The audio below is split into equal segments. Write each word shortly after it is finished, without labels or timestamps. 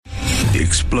The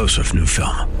explosive new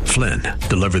film, Flynn,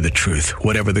 deliver the truth,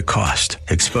 whatever the cost,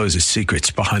 exposes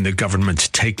secrets behind the government's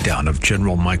takedown of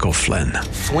General Michael Flynn.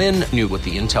 Flynn knew what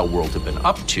the intel world had been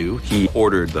up to. He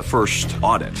ordered the first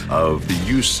audit of the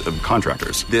use of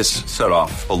contractors. This set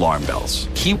off alarm bells.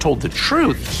 He told the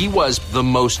truth. He was the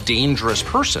most dangerous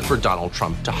person for Donald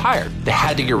Trump to hire. They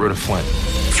had to get rid of Flynn.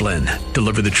 Flynn,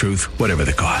 deliver the truth, whatever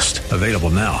the cost. Available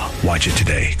now. Watch it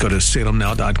today. Go to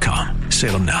salemnow.com.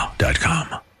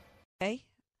 salemnow.com. Okay.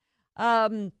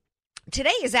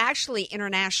 Today is actually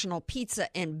International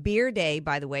Pizza and Beer Day,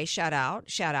 by the way. Shout out.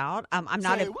 I'm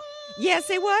not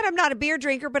say what? I'm not a beer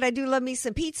drinker, but I do love me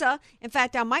some pizza. In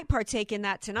fact, I might partake in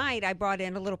that tonight. I brought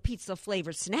in a little pizza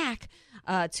flavored snack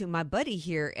to my buddy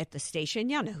here at the station.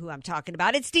 Y'all know who I'm talking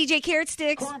about. It's DJ Carrot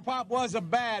Sticks. Corn Pop was a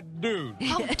bad dude.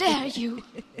 How dare you?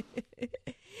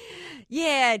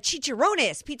 Yeah,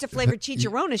 chicharrones, pizza flavored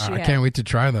chicharrones. I can't wait to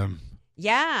try them.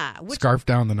 Yeah. Scarf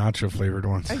down the nacho flavored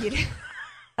ones. Oh, you did?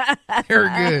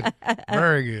 Very good.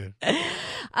 Very good.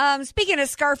 Speaking of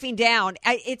scarfing down,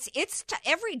 it's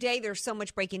every day there's so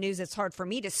much breaking news. It's hard for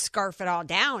me to scarf it all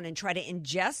down and try to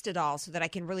ingest it all so that I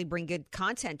can really bring good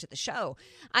content to the show.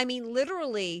 I mean,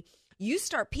 literally, you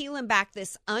start peeling back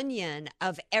this onion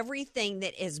of everything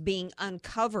that is being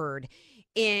uncovered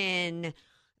in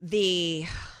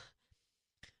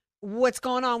what's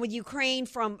going on with Ukraine.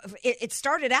 From it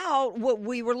started out what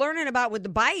we were learning about with the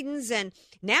Bidens, and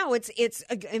now it's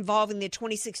involving the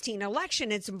 2016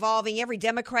 election. It's involving every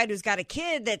Democrat who's got a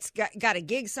kid that's got a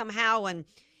gig somehow, and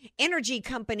energy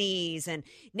companies, and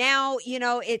now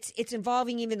it's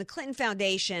involving even the Clinton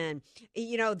Foundation.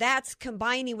 That's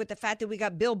combining with the fact that we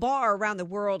got Bill Barr around the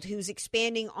world who's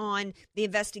expanding on the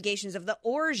investigations of the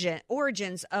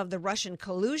origins of the Russian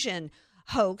collusion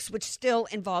hoax, which still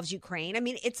involves Ukraine. I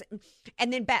mean,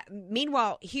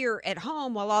 meanwhile, here at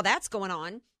home, while all that's going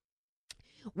on,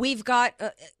 we've got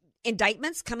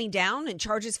indictments coming down and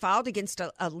charges filed against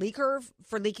a leaker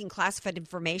for leaking classified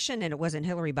information. And it wasn't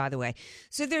Hillary, by the way.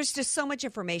 So there's just so much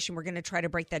information. We're going to try to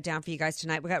break that down for you guys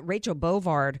tonight. We got Rachel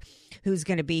Bovard, who's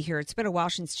going to be here. It's been a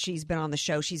while since she's been on the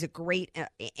show. She's a great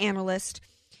analyst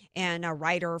and a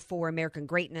writer for American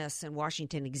Greatness and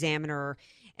Washington Examiner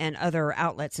and other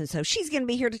outlets. And so she's going to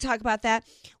be here to talk about that.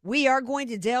 We are going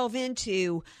to delve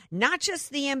into not just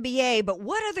the NBA, but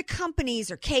what other companies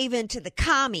are caving to the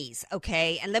commies,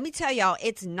 okay? And let me tell y'all,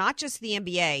 it's not just the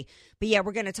NBA, but yeah,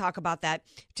 we're going to talk about that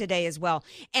today as well.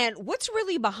 And what's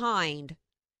really behind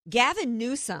Gavin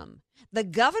Newsom, the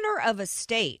governor of a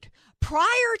state,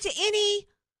 prior to any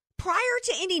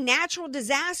natural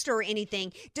disaster or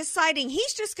anything, deciding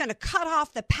he's just going to cut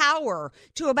off the power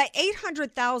to about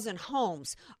 800,000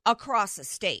 homes across the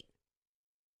state.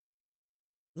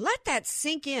 Let that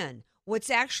sink in, what's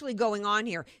actually going on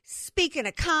here. Speaking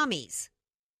of commies,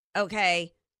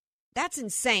 okay, that's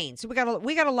insane. So we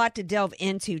got a lot to delve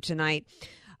into tonight.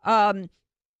 As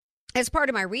part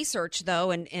of my research,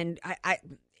 though, and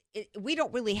we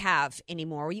don't really have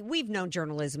anymore. We've known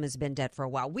journalism has been dead for a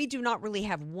while. We do not really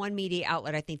have one media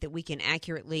outlet, I think, that we can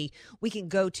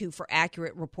go to for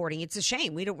accurate reporting. It's a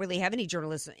shame. We don't really have any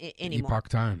journalism anymore. Epoch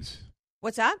Times.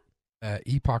 What's that?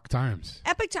 Epoch Times.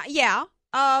 Epoch Times, yeah.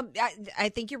 I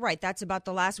think you're right. That's about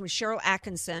the last one, Cheryl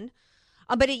Atkinson.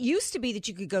 But it used to be that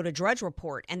you could go to Drudge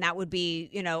Report, and that would be,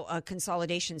 a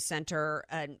consolidation center.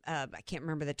 I can't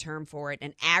remember the term for it,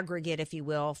 an aggregate, if you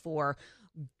will, for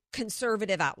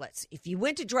conservative outlets. If you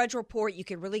went to Drudge Report, you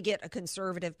could really get a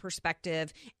conservative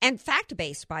perspective and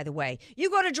fact-based, by the way. You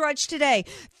go to Drudge today,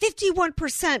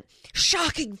 51%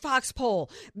 shocking Fox poll,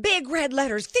 big red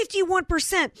letters,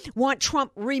 51% want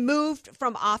Trump removed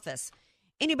from office.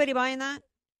 Anybody buying that?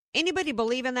 Anybody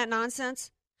believe in that nonsense?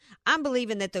 I'm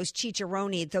believing that those keto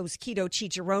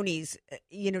chicharrones,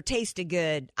 tasted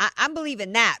good. I'm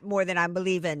believing that more than I'm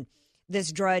believing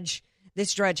this Drudge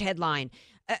headline.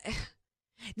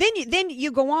 Then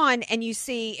you go on and you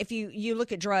see, if you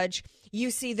look at Drudge,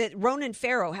 you see that Ronan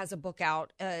Farrow has a book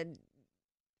out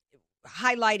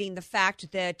highlighting the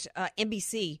fact that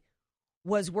NBC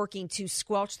was working to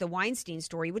squelch the Weinstein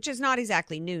story, which is not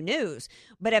exactly new news.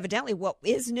 But evidently what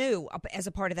is new as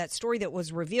a part of that story that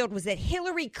was revealed was that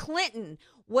Hillary Clinton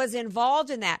was involved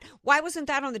in that. Why wasn't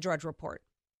that on the Drudge Report?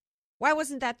 Why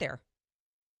wasn't that there?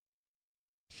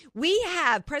 We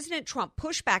have President Trump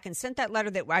push back and sent that letter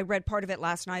that I read part of it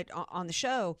last night on the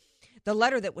show, the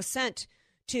letter that was sent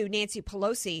to Nancy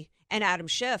Pelosi and Adam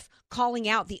Schiff calling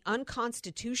out the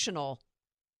unconstitutional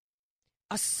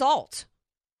assault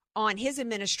on his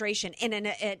administration. And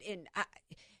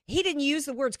he didn't use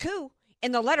the words coup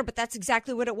in the letter, but that's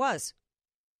exactly what it was.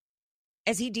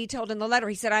 As he detailed in the letter,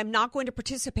 he said, I'm not going to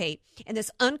participate in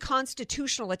this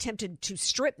unconstitutional attempt to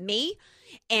strip me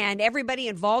and everybody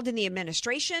involved in the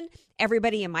administration,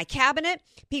 everybody in my cabinet,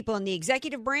 people in the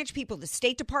executive branch, people in the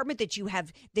State Department that you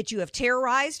have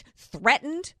terrorized,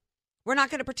 threatened. We're not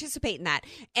going to participate in that.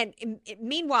 And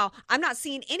meanwhile, I'm not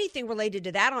seeing anything related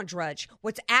to that on Drudge,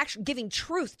 what's actually giving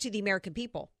truth to the American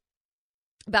people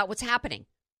about what's happening.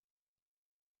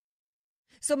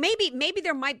 So maybe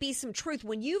there might be some truth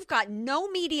when you've got no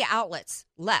media outlets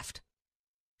left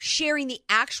sharing the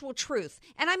actual truth.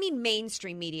 And I mean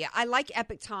mainstream media. I like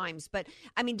Epoch Times, but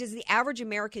I mean, does the average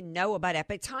American know about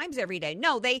Epoch Times every day?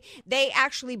 No, they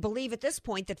actually believe at this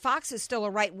point that Fox is still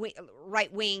a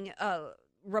right-wing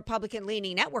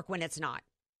Republican-leaning network when it's not.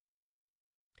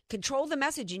 Control the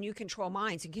message and you control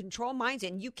minds, and control minds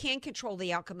and you can control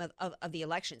the outcome of the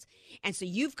elections. And so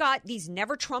you've got these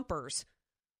never-Trumpers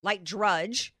like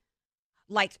Drudge,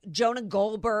 like Jonah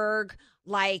Goldberg,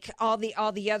 like all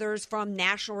the others from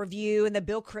National Review and the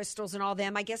Bill Kristols and all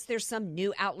them. I guess there's some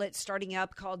new outlet starting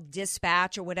up called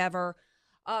Dispatch or whatever.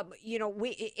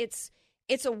 It's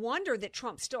a wonder that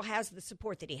Trump still has the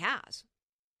support that he has,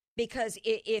 because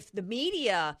if the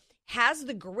media has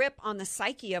the grip on the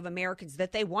psyche of Americans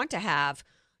that they want to have,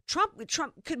 Trump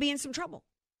could be in some trouble.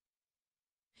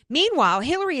 Meanwhile,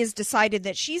 Hillary has decided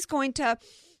that she's going to.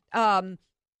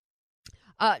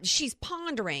 She's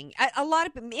pondering a lot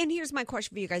of, and here's my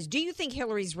question for you guys. Do you think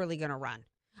Hillary's really going to run?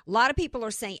 A lot of people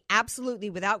are saying absolutely,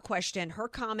 without question. Her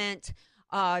comment,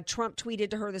 Trump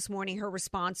tweeted to her this morning. Her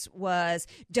response was,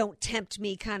 "Don't tempt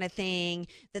me," kind of thing.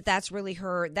 That's really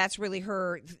her,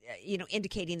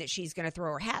 indicating that she's going to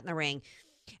throw her hat in the ring.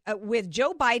 With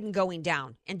Joe Biden going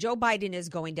down, and Joe Biden is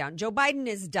going down. Joe Biden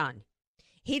is done.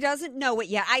 He doesn't know it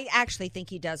yet. I actually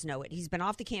think he does know it. He's been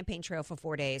off the campaign trail for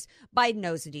 4 days. Biden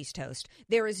knows that he's toast.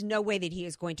 There is no way that he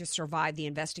is going to survive the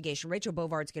investigation. Rachel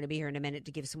Bovard's going to be here in a minute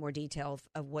to give some more detail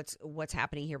of what's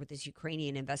happening here with this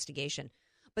Ukrainian investigation.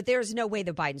 But there is no way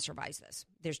that Biden survives this.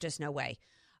 There's just no way.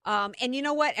 And you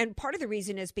know what? And part of the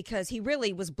reason is because he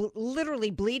really was literally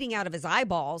bleeding out of his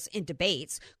eyeballs in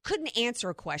debates, couldn't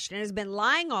answer a question, has been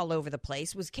lying all over the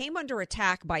place, came under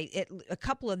attack by a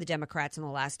couple of the Democrats in the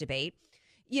last debate.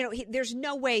 There's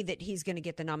no way that he's going to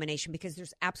get the nomination, because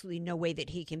there's absolutely no way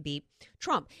that he can beat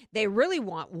Trump. They really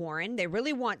want Warren. They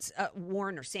really want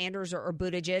Warren or Sanders or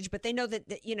Buttigieg, but they know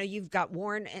that you've got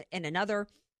Warren and another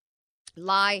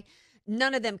lie.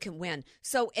 None of them can win.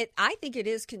 So I think it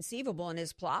is conceivable and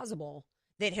is plausible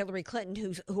that Hillary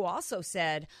Clinton, who also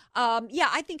said,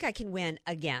 I think I can win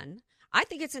again. I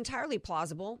think it's entirely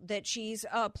plausible that she's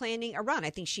planning a run. I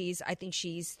think she's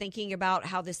thinking about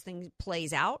how this thing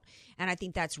plays out. And I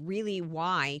think that's really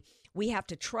why we have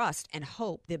to trust and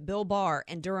hope that Bill Barr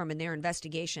and Durham and their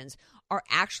investigations are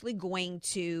actually going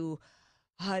to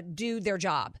do their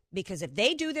job. Because if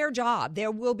they do their job,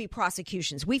 there will be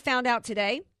prosecutions. We found out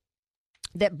today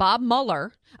that Bob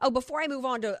Mueller, before I move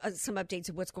on to some updates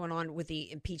of what's going on with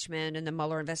the impeachment and the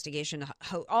Mueller investigation,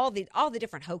 all the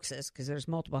different hoaxes, because there's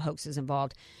multiple hoaxes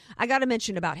involved, I got to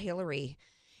mention about Hillary,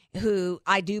 who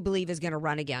I do believe is going to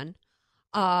run again.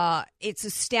 It's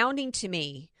astounding to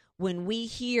me when we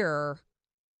hear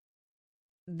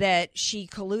that she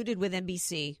colluded with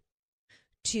NBC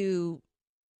to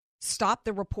stop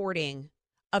the reporting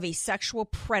of a sexual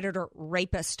predator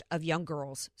rapist of young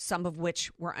girls, some of which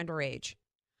were underage.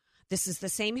 This is the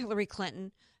same Hillary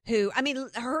Clinton who,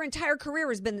 her entire career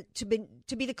has been to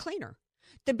be the cleaner,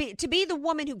 to be the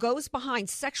woman who goes behind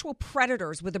sexual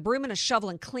predators with a broom and a shovel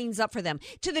and cleans up for them,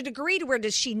 to the degree to where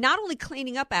does she not only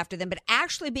cleaning up after them, but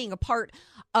actually being a part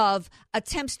of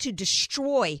attempts to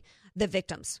destroy the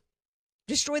victims.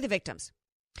 This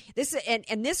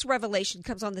revelation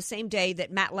comes on the same day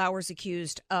that Matt Lauer is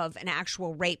accused of an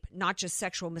actual rape, not just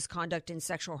sexual misconduct and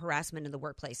sexual harassment in the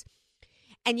workplace.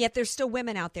 And yet there's still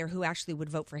women out there who actually would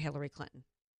vote for Hillary Clinton.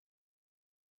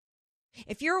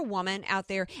 If you're a woman out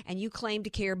there and you claim to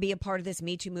care, be a part of this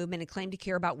Me Too movement and claim to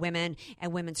care about women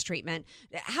and women's treatment,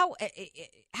 how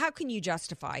can you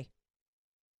justify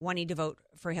wanting to vote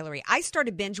for Hillary? I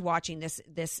started binge watching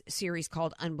this series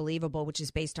called Unbelievable, which is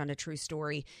based on a true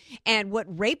story. And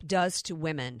what rape does to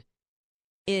women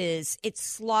is it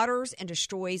slaughters and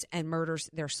destroys and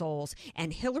murders their souls.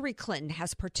 And Hillary Clinton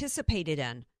has participated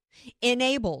in,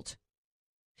 enabled,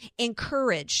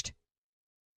 encouraged,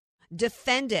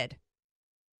 defended,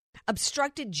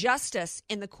 obstructed justice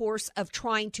in the course of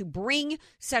trying to bring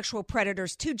sexual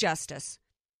predators to justice.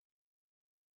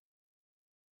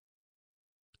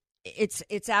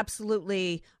 It's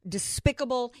absolutely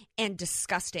despicable and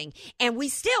disgusting. And we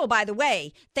still, by the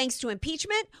way, thanks to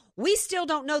impeachment, we still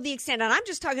don't know the extent. And I'm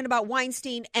just talking about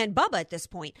Weinstein and Bubba at this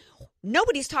point.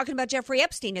 Nobody's talking about Jeffrey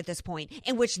Epstein at this point,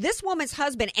 in which this woman's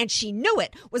husband, and she knew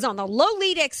it, was on the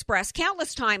Lolita Express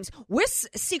countless times with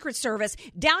Secret Service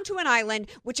down to an island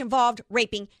which involved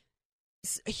raping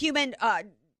human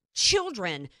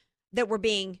children that were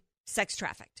being sex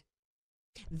trafficked.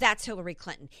 That's Hillary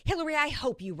Clinton. Hillary, I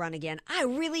hope you run again. I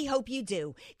really hope you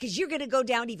do, because you're going to go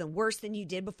down even worse than you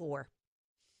did before.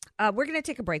 We're going to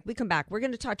take a break. We come back. We're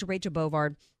going to talk to Rachel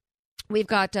Bovard. We've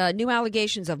got new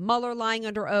allegations of Mueller lying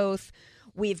under oath.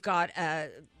 We've got a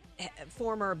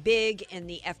former big in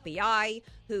the FBI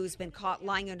who's been caught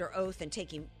lying under oath and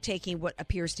taking what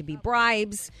appears to be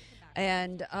bribes,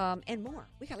 and more.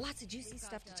 We got lots of juicy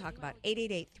stuff to talk about.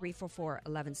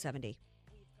 888-344-1170.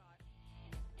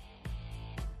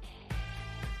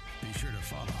 Be sure to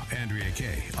follow Andrea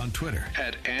Kaye on Twitter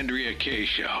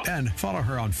 @AndreaKayeShow. and follow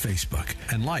her on Facebook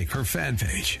and like her fan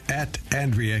page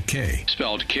 @AndreaKaye.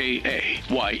 Spelled Kaye.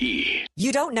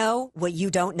 You don't know what you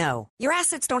don't know. Your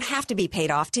assets don't have to be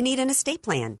paid off to need an estate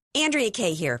plan. Andrea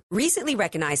Kaye here. Recently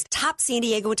recognized top San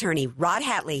Diego attorney Rod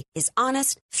Hatley is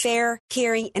honest, fair,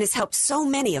 caring, and has helped so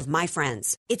many of my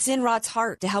friends. It's in Rod's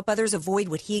heart to help others avoid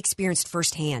what he experienced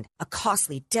firsthand, a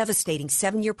costly, devastating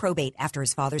 7-year probate after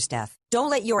his father's death. Don't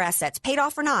let your assets, paid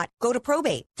off or not, go to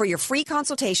probate. For your free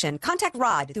consultation, contact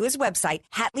Rod through his website,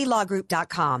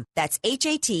 HatleyLawGroup.com. That's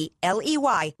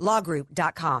HATLEY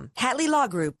lawgroup.com.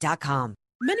 HatleyLawGroup.com.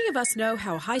 Many of us know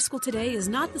how high school today is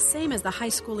not the same as the high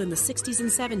school in the 60s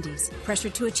and 70s. Pressure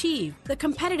to achieve, the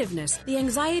competitiveness, the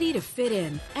anxiety to fit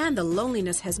in, and the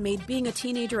loneliness has made being a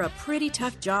teenager a pretty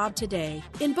tough job today.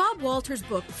 In Bob Walter's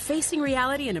book, Facing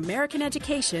Reality in American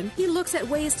Education, he looks at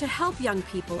ways to help young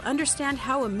people understand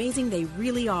how amazing they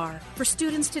really are, for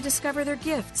students to discover their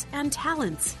gifts and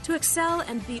talents, to excel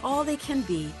and be all they can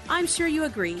be. I'm sure you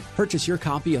agree. Purchase your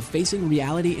copy of Facing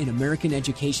Reality in American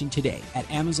Education today at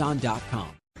Amazon.com.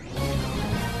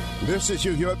 This is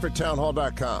Hugh Hewitt for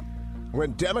Townhall.com.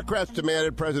 When Democrats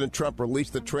demanded President Trump release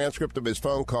the transcript of his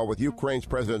phone call with Ukraine's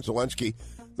President Zelensky,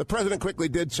 the president quickly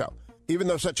did so, even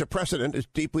though such a precedent is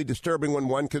deeply disturbing when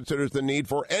one considers the need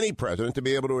for any president to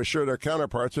be able to assure their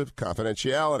counterparts of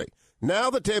confidentiality. Now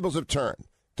the tables have turned.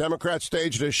 Democrats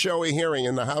staged a showy hearing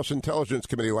in the House Intelligence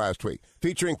Committee last week,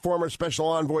 featuring former Special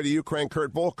Envoy to Ukraine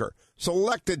Kurt Volker.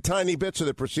 Selected tiny bits of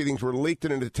the proceedings were leaked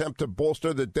in an attempt to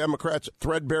bolster the Democrats'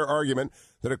 threadbare argument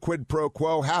that a quid pro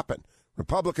quo happened.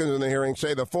 Republicans in the hearing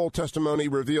say the full testimony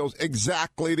reveals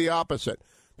exactly the opposite,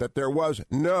 that there was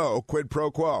no quid pro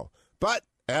quo. But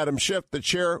Adam Schiff, the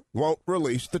chair, won't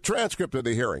release the transcript of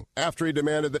the hearing after he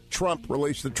demanded that Trump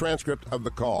release the transcript of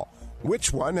the call.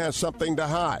 Which one has something to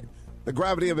hide? The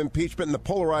gravity of impeachment and the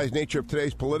polarized nature of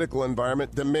today's political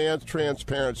environment demands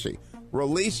transparency.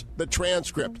 Release the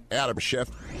transcript, Adam Schiff.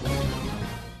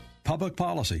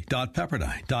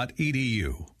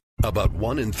 Publicpolicy.pepperdine.edu. About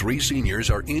 1 in 3 seniors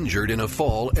are injured in a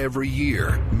fall every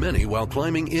year, many while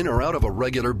climbing in or out of a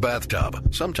regular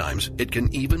bathtub. Sometimes it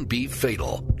can even be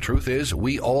fatal. Truth is,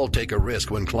 we all take a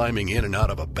risk when climbing in and out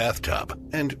of a bathtub.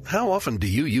 And how often do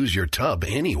you use your tub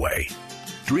anyway?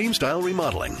 Dream Style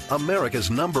Remodeling, America's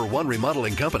 #1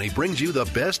 remodeling company, brings you the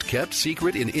best-kept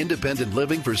secret in independent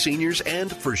living for seniors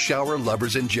and for shower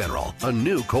lovers in general. A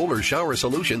new Kohler shower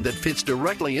solution that fits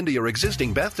directly into your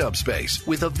existing bathtub space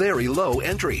with a very low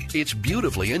entry. It's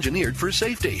beautifully engineered for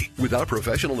safety. Without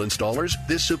professional installers,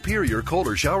 this superior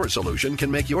Kohler shower solution can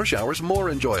make your showers more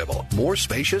enjoyable, more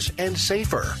spacious, and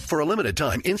safer. For a limited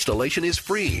time, installation is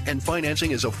free and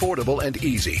financing is affordable and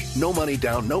easy. No money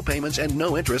down, no payments, and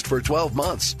no interest for 12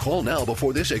 months. Call now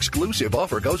before this exclusive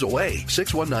offer goes away.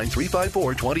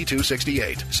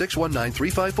 619-354-2268.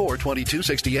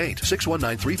 619-354-2268.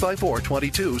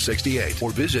 619-354-2268.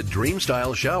 Or visit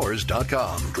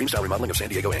DreamStyleShowers.com. Dreamstyle Remodeling of San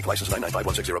Diego, Inc. License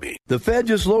 995-160B. The Fed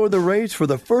just lowered the rates for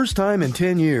the first time in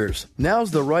 10 years.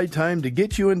 Now's the right time to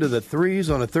get you into the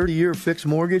 3s on a 30-year fixed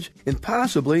mortgage and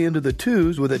possibly into the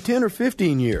 2s with a 10 or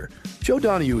 15-year. Joe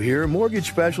Donahue here, mortgage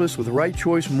specialist with Right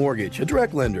Choice Mortgage, a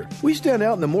direct lender. We stand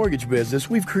out in the mortgage business.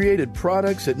 We've created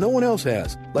products that no one else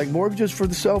has, like mortgages for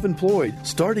the self-employed,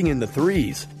 starting in the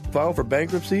 3s. Filed for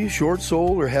bankruptcy, short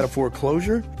sold, or had a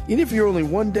foreclosure? Even if you're only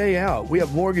one day out, we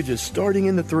have mortgages starting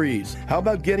in the 3s. How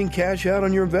about getting cash out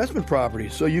on your investment property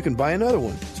so you can buy another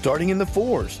one, starting in the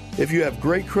 4s? If you have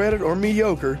great credit or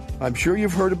mediocre, I'm sure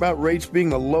you've heard about rates being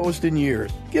the lowest in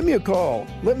years. Give me a call.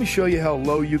 Let me show you how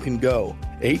low you can go.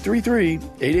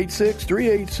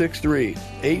 833-886-3863.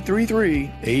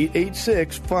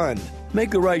 833-886-FUND. Make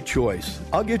the right choice.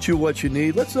 I'll get you what you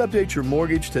need. Let's update your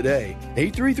mortgage today.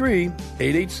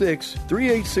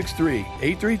 833-886-3863.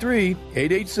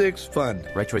 833-886-FUND.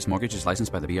 Right Choice Mortgage is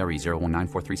licensed by the BRE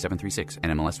 019433736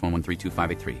 and MLS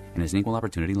 1132583 and is an equal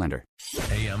opportunity lender.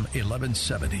 AM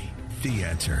 1170, The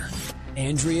Answer.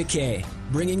 Andrea Kaye,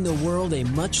 bringing the world a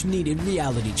much-needed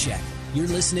reality check. You're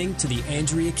listening to The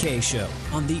Andrea Kaye Show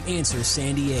on The Answer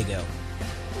San Diego.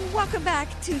 Welcome back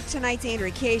to tonight's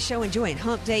Andrea Kaye Show. Enjoying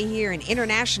Hump Day here and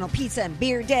International Pizza and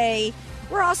Beer Day.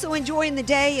 We're also enjoying the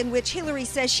day in which Hillary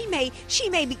says she may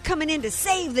be coming in to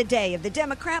save the day of the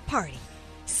Democrat Party.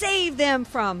 Save them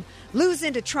from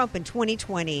losing to Trump in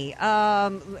 2020.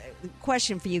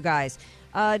 Question for you guys.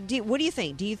 What do you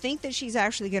think? Do you think that she's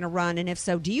actually going to run? And if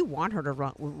so, do you want her to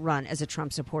run as a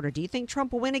Trump supporter? Do you think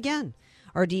Trump will win again?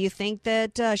 Or do you think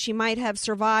that she might have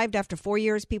survived after 4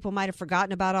 years? People might have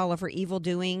forgotten about all of her evil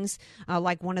doings.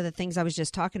 Like one of the things I was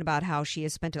just talking about, how she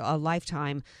has spent a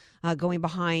lifetime going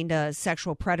behind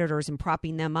sexual predators and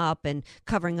propping them up and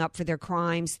covering up for their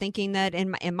crimes, thinking that,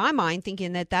 in my mind,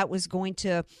 thinking that was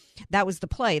the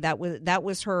play. That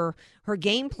was her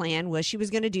game plan, was she was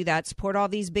going to do that, support all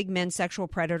these big men, sexual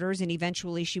predators, and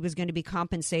eventually she was going to be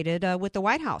compensated with the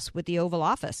White House, with the Oval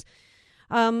Office.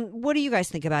 What do you guys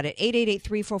think about it?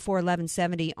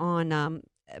 888-344-1170 on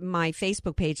my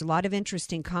Facebook page. A lot of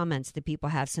interesting comments that people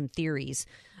have some theories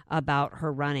about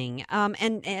her running.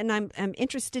 And I'm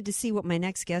interested to see what my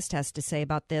next guest has to say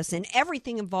about this and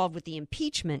everything involved with the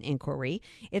impeachment inquiry.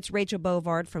 It's Rachel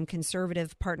Bovard from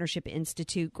Conservative Partnership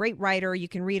Institute. Great writer. You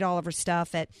can read all of her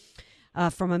stuff at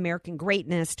From American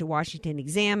Greatness to Washington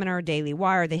Examiner, Daily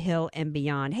Wire, The Hill, and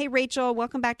beyond. Hey, Rachel,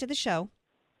 welcome back to the show.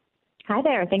 Hi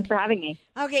there. Thanks for having me.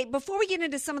 Okay, before we get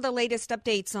into some of the latest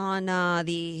updates on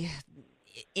the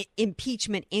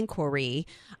impeachment inquiry,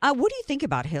 what do you think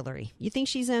about Hillary? You think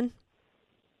she's in?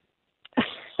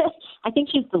 I think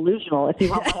she's delusional, if you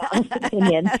want my honest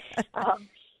opinion.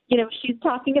 She's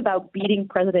talking about beating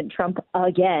President Trump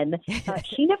again.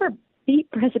 She never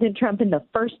beat President Trump in the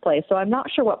first place, so I'm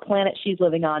not sure what planet she's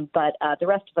living on, but the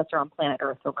rest of us are on planet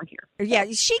Earth over here. Yeah,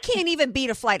 she can't even beat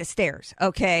a flight of stairs,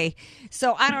 okay?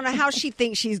 So I don't know how she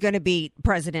thinks she's going to beat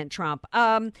President Trump.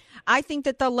 I think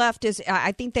that the left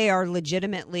I think they are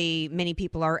legitimately, many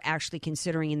people are actually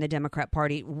considering in the Democrat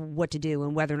Party what to do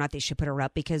and whether or not they should put her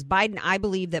up, because I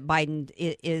believe that Biden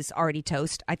is already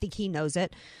toast. I think he knows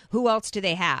it. Who else do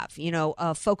they have?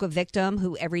 A FOCA victim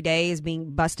who every day is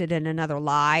being busted in another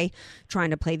lie, trying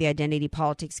to play the identity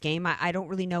politics game. I don't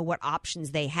really know what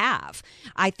options they have.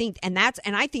 I think that's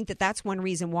one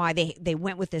reason why they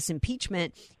went with this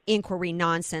impeachment inquiry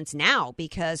nonsense now,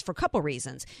 because for a couple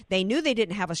reasons. They knew they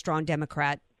didn't have a strong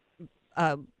Democrat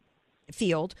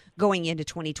field going into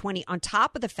 2020, on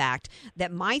top of the fact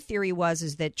that my theory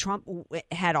is that Trump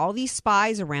had all these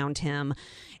spies around him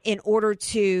in order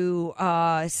to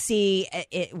see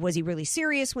was he really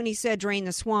serious when he said drain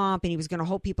the swamp, and he was going to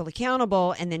hold people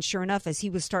accountable. And then sure enough, as he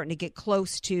was starting to get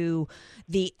close to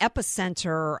the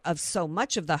epicenter of so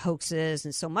much of the hoaxes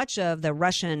and so much of the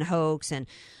Russian hoax and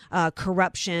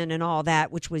corruption and all that,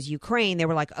 which was Ukraine, they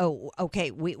were like, oh,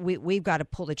 okay, we've got to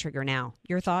pull the trigger now.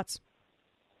 Your thoughts?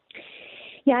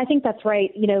 Yeah, I think that's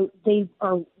right. They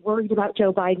are worried about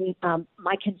Joe Biden.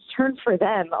 My concern for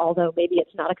them, although maybe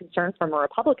it's not a concern from a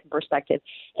Republican perspective,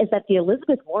 is that the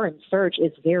Elizabeth Warren surge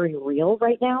is very real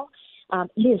right now.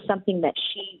 It is something that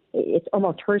it's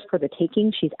almost hers for the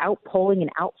taking. She's out polling and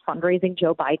out fundraising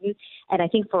Joe Biden. And I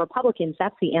think for Republicans,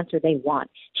 that's the answer they want.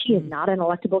 She is not an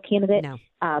electable candidate,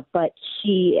 but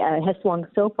she has swung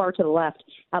so far to the left.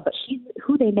 But she's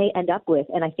who they may end up with.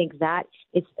 And I think that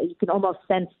you can almost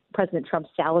sense President Trump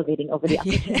salivating over the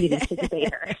opportunity to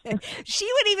debate her. She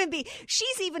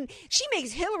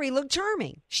makes Hillary look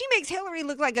charming. She makes Hillary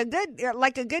look like a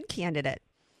good candidate.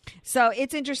 So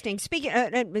it's interesting.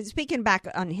 Speaking back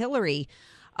on Hillary,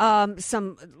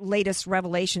 some latest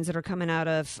revelations that are coming out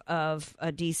of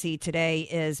D.C. today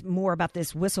is more about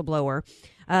this whistleblower.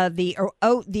 The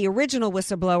original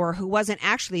whistleblower, who wasn't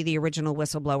actually the original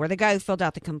whistleblower, the guy who filled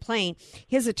out the complaint,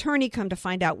 his attorney, come to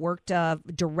find out, worked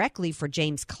directly for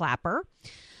James Clapper.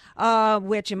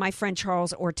 Which, and my friend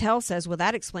Charles Ortel says, well,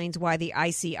 that explains why the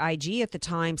ICIG at the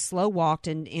time slow-walked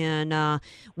and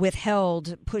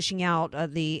withheld pushing out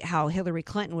how Hillary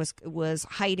Clinton was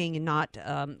hiding and not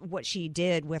what she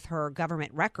did with her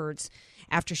government records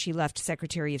after she left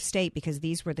Secretary of State, because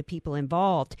these were the people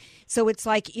involved. So it's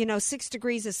like, 6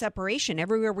 degrees of separation.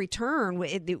 Everywhere we turn,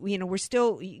 we're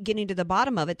still getting to the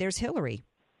bottom of it. There's Hillary.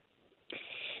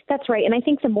 That's right. And I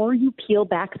think the more you peel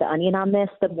back the onion on this,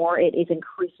 the more it is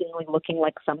increasingly looking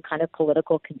like some kind of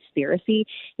political conspiracy.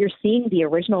 You're seeing the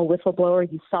original whistleblower.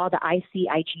 You saw the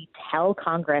ICIG tell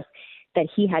Congress that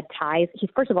he had ties. He,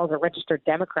 first of all, is a registered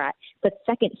Democrat, but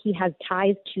second, he has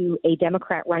ties to a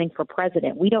Democrat running for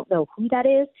president. We don't know who that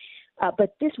is.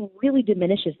 But this really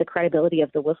diminishes the credibility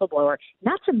of the whistleblower.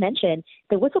 Not to mention,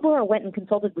 the whistleblower went and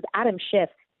consulted with Adam Schiff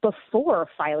before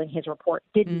filing his report,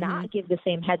 did not give the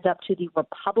same heads up to the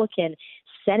Republican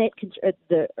Senate,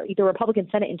 the Republican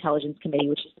Senate Intelligence Committee,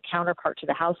 which is the counterpart to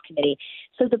the House Committee.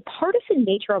 So the partisan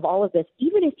nature of all of this,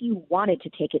 even if you wanted to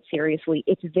take it seriously,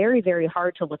 it's very, very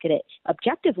hard to look at it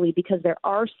objectively because there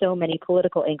are so many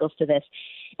political angles to this.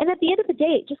 And at the end of the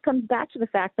day, it just comes back to the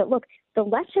fact that, look, the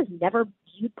left has never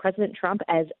viewed President Trump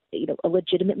as, a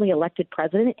legitimately elected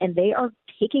president, and they are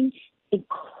taking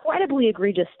incredibly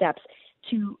egregious steps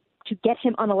to get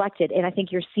him unelected. And I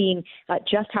think you're seeing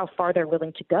just how far they're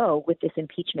willing to go with this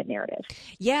impeachment narrative.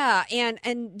 Yeah, and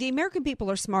the American people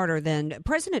are smarter than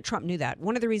President Trump knew that.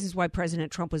 One of the reasons why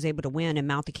President Trump was able to win and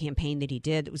mount the campaign that he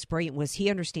did that was brilliant was he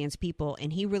understands people,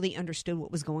 and he really understood what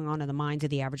was going on in the minds of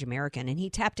the average American. And he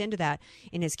tapped into that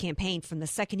in his campaign from the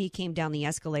second he came down the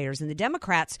escalators. And the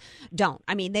Democrats don't.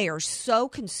 I mean, they are so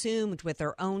consumed with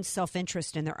their own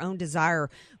self-interest and their own desire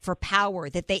for power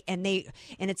that and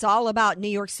it's all about New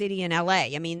York City and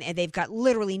LA. I mean, they've got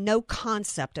literally no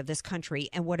concept of this country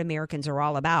and what Americans are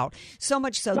all about. So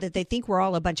much so that they think we're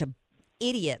all a bunch of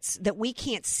idiots, that we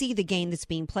can't see the game that's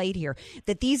being played here,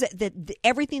 that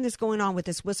everything that's going on with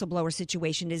this whistleblower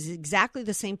situation is exactly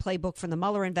the same playbook from the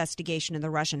Mueller investigation and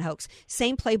the Russian hoax.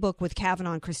 Same playbook with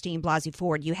Kavanaugh and Christine Blasey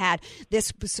Ford. You had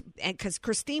this, because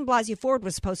Christine Blasey Ford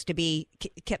was supposed to be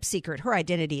kept secret, her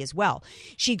identity as well.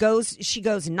 She goes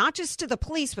not just to the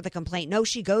police with a complaint. No,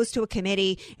 she goes to a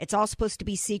committee. It's all supposed to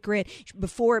be secret.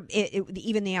 Before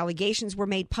even the allegations were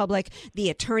made public,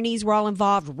 the attorneys were all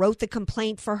involved, wrote the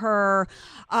complaint for her.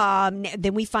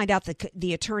 Then we find out that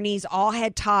the attorneys all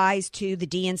had ties to the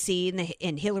DNC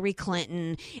and Hillary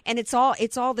Clinton, and it's all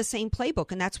the same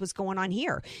playbook, and that's what's going on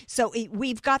here. So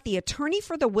we've got the attorney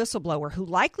for the whistleblower who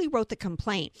likely wrote the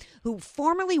complaint, who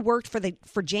formerly worked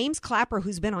for James Clapper,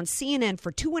 who's been on CNN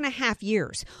for 2.5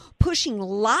 years, pushing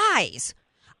lies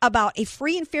about a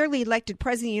free and fairly elected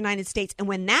president of the United States. And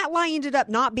when that lie ended up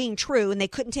not being true and they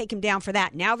couldn't take him down for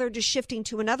that, now they're just shifting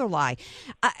to another lie.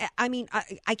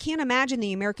 I can't imagine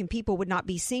the American people would not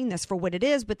be seeing this for what it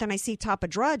is. But then I see Top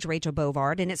of Drudge, Rachel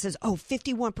Bovard, and it says,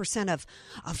 51% of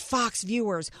Fox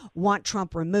viewers want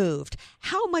Trump removed.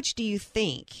 How much do you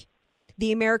think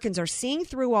the Americans are seeing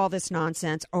through all this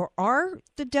nonsense, or are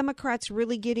the Democrats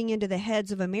really getting into the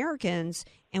heads of Americans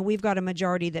and we've got a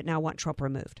majority that now want Trump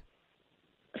removed?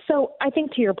 So I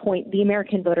think to your point, the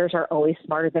American voters are always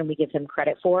smarter than we give them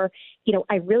credit for.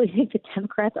 I really think the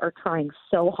Democrats are trying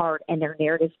so hard and their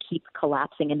narratives keep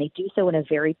collapsing, and they do so in a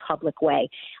very public way.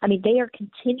 I mean, they are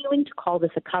continuing to call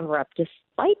this a cover-up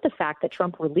despite the fact that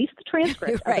Trump released the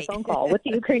transcript of the phone call with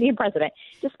the Ukrainian president,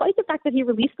 despite the fact that he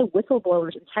released the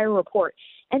whistleblower's entire report.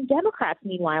 And Democrats,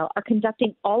 meanwhile, are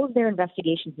conducting all of their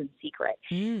investigations in secret.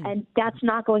 And that's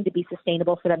not going to be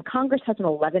sustainable for them. Congress has an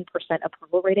 11%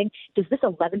 approval rating. Does this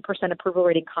 11% approval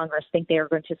rating Congress think they are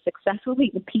going to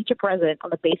successfully impeach a president on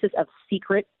the basis of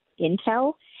secret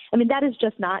intel? I mean, that is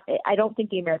just not – I don't think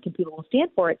the American people will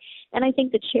stand for it. And I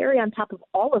think the cherry on top of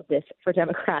all of this for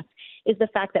Democrats is the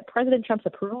fact that President Trump's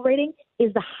approval rating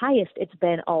is the highest it's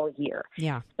been all year.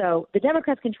 Yeah. So the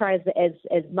Democrats can try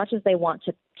as much as they want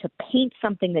to paint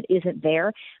something that isn't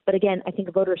there. But again, I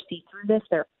think voters see through this.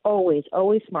 They're always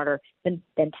smarter than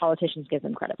politicians give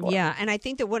them credit for. Yeah, and I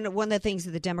think that one of the things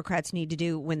that the Democrats need to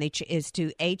do when they is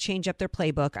to change up their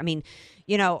playbook. I mean,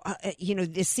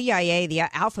 the CIA, the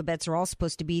alphabets are all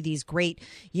supposed to be these great,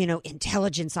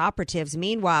 intelligence operatives.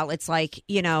 Meanwhile, it's like,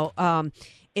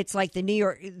 it's like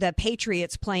the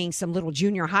Patriots playing some little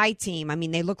junior high team. I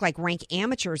mean, they look like rank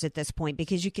amateurs at this point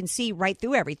because you can see right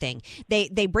through everything.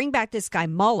 They bring back this guy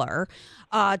Mueller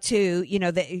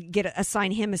to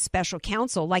assign him as special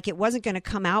counsel. Like it wasn't going to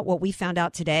come out what we found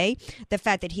out today. The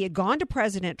fact that he had gone to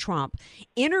President Trump,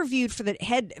 interviewed for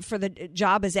the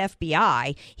job as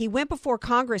FBI. He went before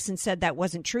Congress and said that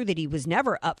wasn't true, that he was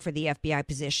never up for the FBI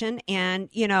position, and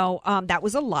that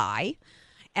was a lie.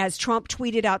 As Trump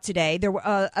tweeted out today, there were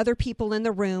other people in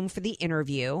the room for the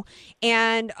interview.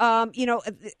 And,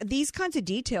 these kinds of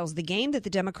details, the game that the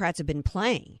Democrats have been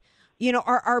playing,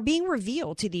 are being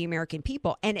revealed to the American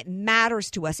people. And it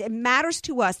matters to us. It matters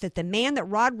to us that the man that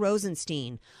Rod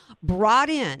Rosenstein brought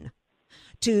in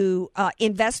to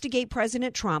investigate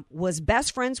President Trump was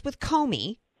best friends with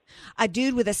Comey, a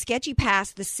dude with a sketchy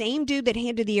past, the same dude that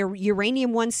handed the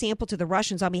uranium-1 sample to the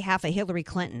Russians on behalf of Hillary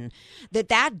Clinton,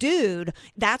 that dude,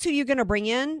 that's who you're going to bring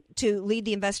in to lead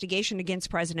the investigation against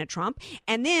President Trump.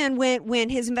 And then when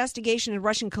his investigation of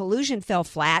Russian collusion fell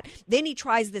flat, then he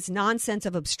tries this nonsense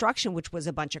of obstruction, which was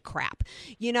a bunch of crap.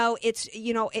 Now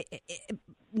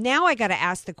I got to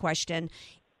ask the question,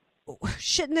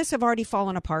 shouldn't this have already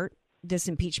fallen apart? This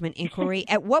impeachment inquiry.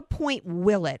 At what point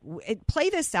will it? Play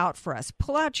this out for us.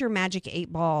 Pull out your magic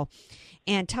 8 ball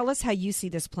and tell us how you see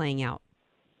this playing out.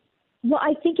 Well,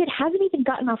 I think it hasn't even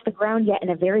gotten off the ground yet in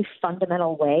a very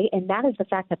fundamental way, and that is the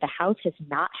fact that the House has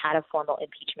not had a formal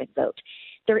impeachment vote.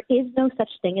 There is no such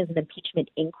thing as an impeachment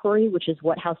inquiry, which is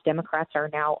what House Democrats are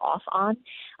now off on.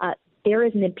 There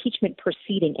is an impeachment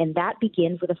proceeding, and that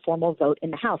begins with a formal vote in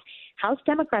the House. House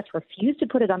Democrats refuse to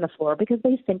put it on the floor because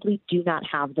they simply do not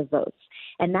have the votes.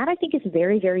 And that, I think, is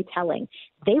very, very telling.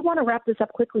 They want to wrap this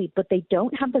up quickly, but they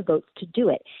don't have the votes to do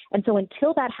it. And so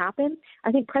until that happens,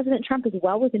 I think President Trump is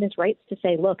well within his rights to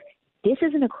say, look, this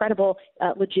isn't a credible,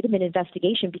 legitimate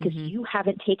investigation because you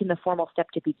haven't taken the formal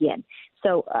step to begin.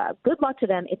 So good luck to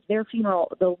them. It's their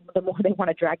funeral, the more they want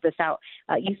to drag this out.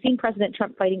 You've seen President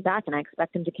Trump fighting back, and I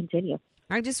expect him to continue.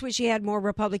 I just wish he had more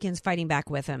Republicans fighting back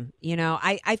with him.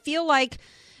 I feel like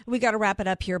we got to wrap it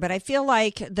up here, but I feel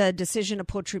like the decision to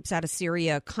pull troops out of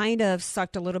Syria kind of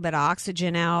sucked a little bit of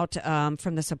oxygen out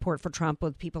from the support for Trump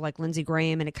with people like Lindsey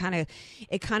Graham, and it kind of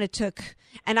took.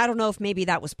 And I don't know if maybe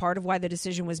that was part of why the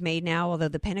decision was made now, although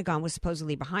the Pentagon was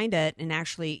supposedly behind it and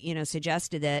actually,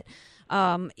 suggested it.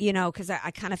 Because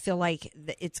I kind of feel like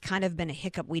it's kind of been a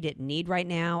hiccup we didn't need right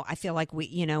now. I feel like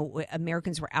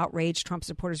Americans were outraged, Trump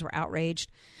supporters were outraged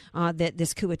that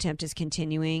this coup attempt is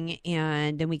continuing,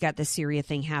 and then we got the Syria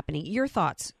thing happening. Your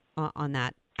thoughts on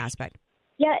that aspect?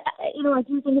 Yeah, I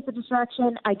do think it's a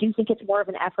distraction. I do think it's more of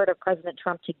an effort of President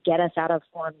Trump to get us out of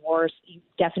foreign wars. You've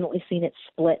definitely seen it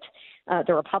split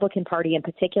the Republican Party in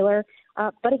particular.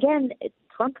 But again,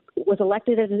 Trump was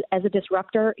elected as a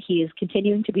disruptor. He is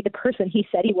continuing to be the person he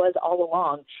said he was all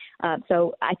along.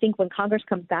 So I think when Congress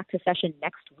comes back to session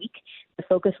next week, the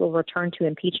focus will return to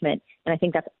impeachment. And I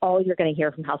think that's all you're going to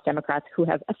hear from House Democrats, who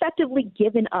have effectively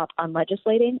given up on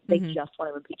legislating. They just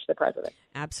want to impeach the president.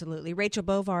 Absolutely. Rachel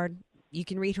Bovard, you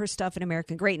can read her stuff in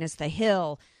American Greatness, The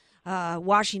Hill,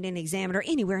 Washington Examiner,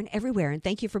 anywhere and everywhere. And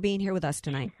thank you for being here with us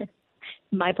tonight.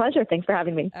 My pleasure. Thanks for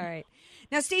having me. All right.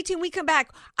 Now, stay tuned. We come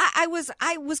back. I was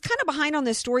kind of behind on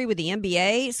this story with the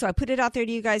NBA, so I put it out there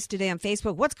to you guys today on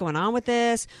Facebook. What's going on with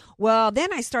this? Well,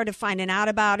 then I started finding out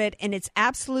about it, and it's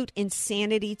absolute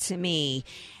insanity to me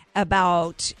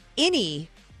about any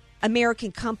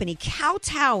American company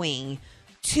kowtowing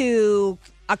to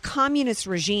a communist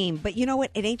regime. But you know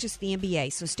what? It ain't just the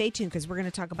NBA. So stay tuned because we're going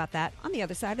to talk about that on the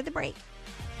other side of the break.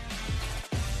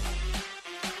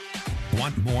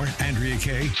 Want more Andrea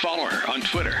Kaye? Follow her on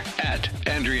Twitter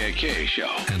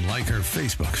 @AndreaKayeShow. And like her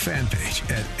Facebook fan page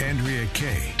 @Andrea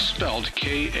Kaye. Spelled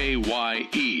Kaye.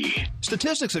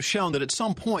 Statistics have shown that at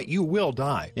some point you will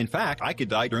die. In fact, I could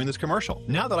die during this commercial.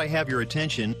 Now that I have your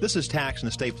attention, this is tax and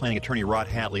estate planning attorney Rod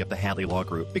Hatley of the Hatley Law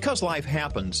Group. Because life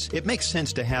happens, it makes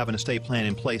sense to have an estate plan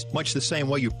in place, much the same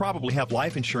way you probably have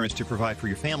life insurance to provide for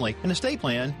your family. An estate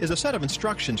plan is a set of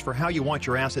instructions for how you want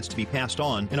your assets to be passed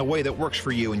on in a way that works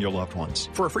for you and your loved ones.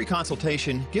 For a free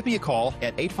consultation, give me a call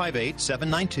at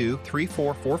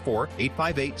 858-792-3444,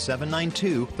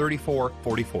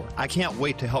 858-792-3444. I can't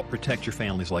wait to help protect your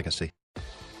family's legacy.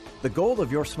 The goal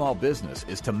of your small business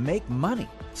is to make money.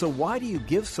 So why do you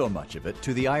give so much of it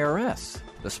to the IRS?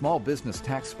 The Small Business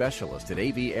Tax Specialists at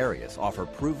AV Arias offer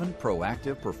proven,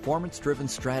 proactive, performance-driven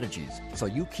strategies so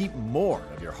you keep more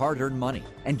of your hard-earned money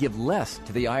and give less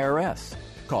to the IRS.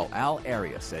 Call Al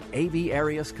Arias at AV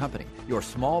Arias Company, your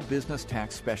small business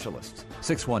tax specialists.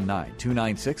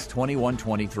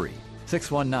 619-296-2123.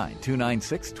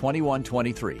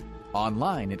 619-296-2123.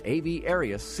 Online at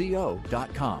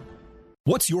avariasco.com.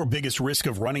 What's your biggest risk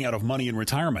of running out of money in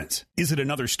retirement? Is it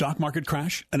another stock market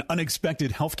crash, an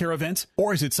unexpected healthcare event,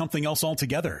 or is it something else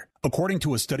altogether? According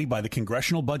to a study by the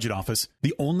Congressional Budget Office,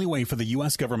 the only way for the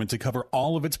U.S. government to cover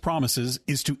all of its promises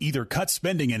is to either cut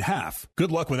spending in half,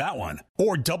 good luck with that one,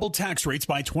 or double tax rates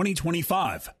by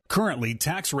 2025. Currently,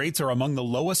 tax rates are among the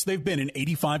lowest they've been in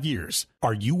 85 years.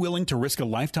 Are you willing to risk a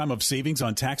lifetime of savings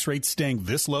on tax rates staying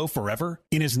this low forever?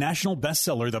 In his national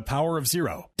bestseller, The Power of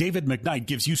Zero, David McKnight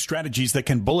gives you strategies that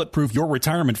can bulletproof your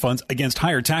retirement funds against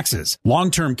higher taxes,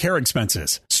 long-term care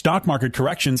expenses, stock market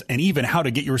corrections, and even how to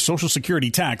get your Social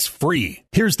Security tax free.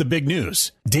 Here's the big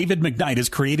news. David McKnight has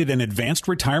created an advanced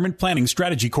retirement planning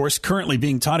strategy course currently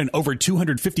being taught in over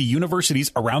 250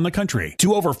 universities around the country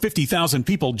to over 50,000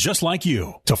 people just like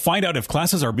you. To Find out if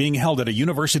classes are being held at a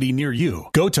university near you.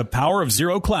 Go to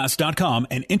powerofzeroclass.com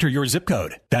and enter your zip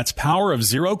code. That's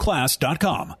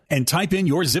powerofzeroclass.com and type in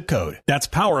your zip code. That's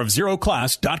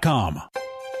powerofzeroclass.com.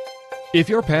 If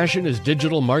your passion is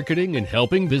digital marketing and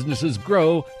helping businesses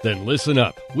grow, then listen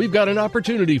up. We've got an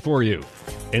opportunity for you.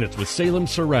 And it's with Salem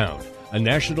Surround, a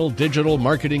national digital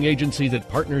marketing agency that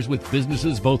partners with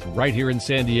businesses both right here in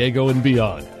San Diego and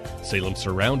beyond. Salem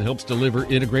Surround helps deliver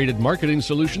integrated marketing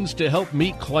solutions to help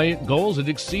meet client goals and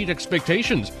exceed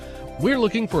expectations. We're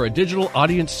looking for a digital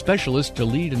audience specialist to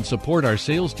lead and support our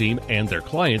sales team and their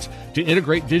clients to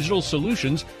integrate digital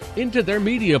solutions into their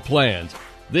media plans.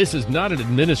 This is not an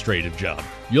administrative job.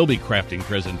 You'll be crafting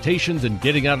presentations and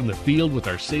getting out in the field with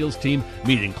our sales team,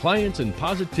 meeting clients and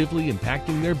positively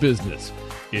impacting their business.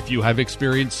 If you have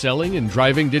experience selling and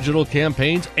driving digital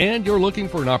campaigns and you're looking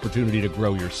for an opportunity to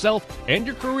grow yourself and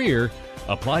your career,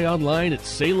 apply online at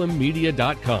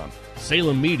salemmedia.com.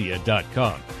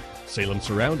 salemmedia.com. Salem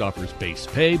Surround offers base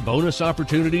pay, bonus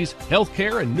opportunities, health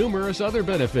care, and numerous other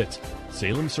benefits.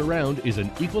 Salem Surround is an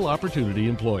equal opportunity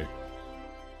employer.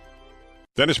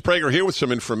 Dennis Prager here with some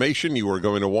information you are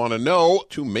going to want to know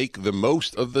to make the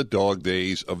most of the dog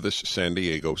days of this San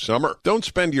Diego summer. Don't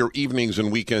spend your evenings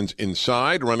and weekends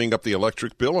inside running up the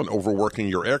electric bill and overworking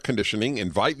your air conditioning.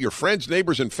 Invite your friends,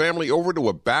 neighbors, and family over to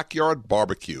a backyard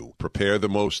barbecue. Prepare the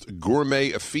most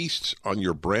gourmet of feasts on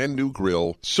your brand new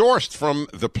grill, sourced from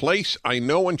the place I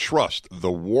know and trust,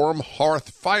 the Warm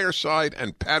Hearth Fireside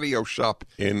and Patio Shop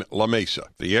in La Mesa.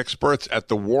 The experts at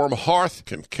the Warm Hearth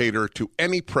can cater to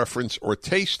any preference or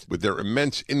taste with their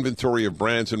immense inventory of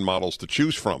brands and models to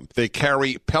choose from. They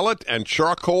carry pellet and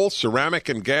charcoal, ceramic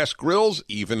and gas grills,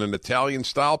 even an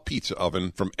Italian-style pizza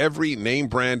oven from every name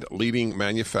brand leading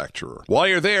manufacturer. While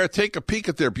you're there, take a peek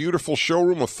at their beautiful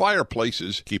showroom of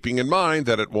fireplaces, keeping in mind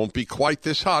that it won't be quite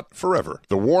this hot forever.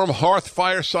 The Warm Hearth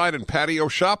Fireside and Patio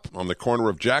Shop on the corner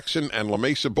of Jackson and La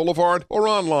Mesa Boulevard, or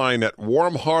online at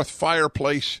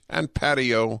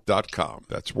warmhearthfireplaceandpatio.com.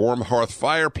 That's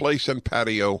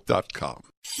warmhearthfireplaceandpatio.com.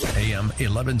 AM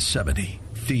 1170,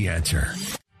 The Answer.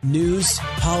 News,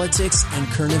 politics, and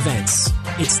current events.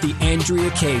 It's the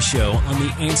Andrea Kaye Show on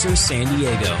The Answer San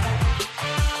Diego.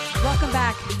 Welcome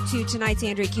back to tonight's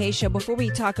Andrea Kaye Show. Before we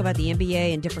talk about the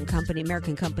NBA and different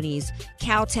American companies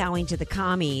kowtowing to the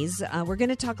commies, we're going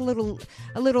to talk a little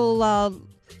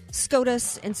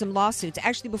SCOTUS and some lawsuits.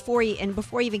 Actually, before you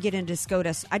even get into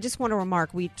SCOTUS, I just want to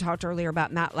remark, we talked earlier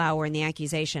about Matt Lauer and the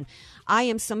accusation. I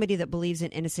am somebody that believes in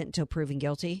innocent until proven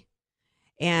guilty.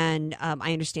 And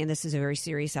I understand this is a very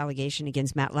serious allegation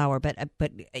against Matt Lauer, but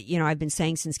you know, I've been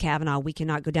saying since Kavanaugh, we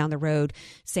cannot go down the road.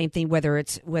 Same thing, whether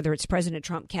it's President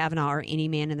Trump, Kavanaugh, or any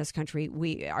man in this country,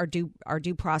 our due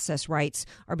process rights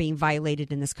are being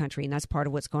violated in this country, and that's part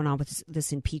of what's going on with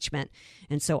this impeachment.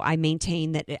 And so I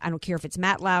maintain that I don't care if it's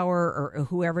Matt Lauer or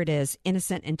whoever it is,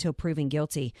 innocent until proven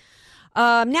guilty.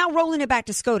 Now rolling it back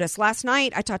to SCOTUS. Last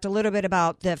night, I talked a little bit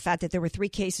about the fact that there were 3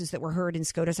 cases that were heard in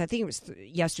SCOTUS. I think it was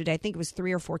yesterday. I think it was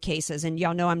 3 or 4 cases. And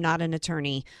y'all know I'm not an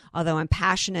attorney, although I'm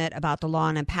passionate about the law,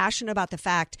 and I'm passionate about the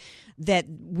fact that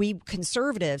we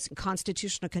conservatives,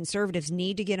 constitutional conservatives,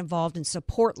 need to get involved and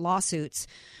support lawsuits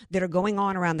that are going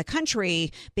on around the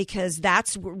country, because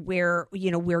that's where,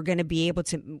 you know, we're going to be able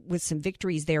to, with some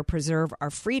victories there, preserve our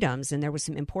freedoms. And there was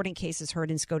some important cases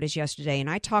heard in SCOTUS yesterday. And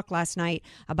I talked last night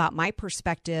about my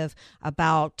perspective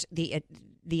about the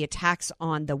attacks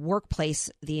on the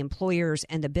workplace, the employers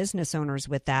and the business owners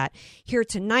with that. Here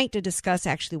tonight to discuss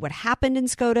actually what happened in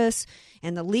SCOTUS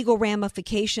and the legal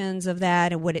ramifications of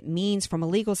that and what it means from a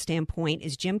legal standpoint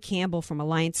is Jim Campbell from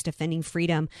Alliance Defending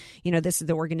Freedom. You know, this is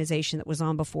the organization that was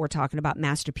on before talking about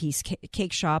Masterpiece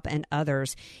Cake Shop and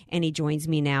others. And he joins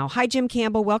me now. Hi, Jim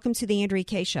Campbell. Welcome to the Andrea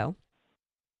Kaye Show.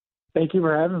 Thank you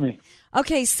for having me.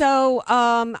 Okay, so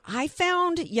I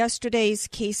found yesterday's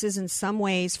cases in some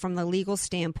ways from the legal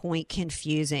standpoint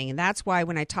confusing. And that's why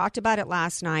when I talked about it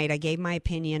last night, I gave my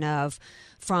opinion of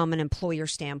from an employer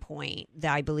standpoint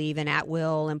that I believe in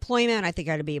at-will employment. I think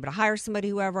I ought to be able to hire somebody,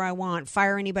 whoever I want,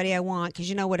 fire anybody I want. Because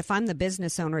you know what? If I'm the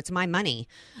business owner, it's my money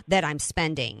that I'm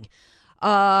spending.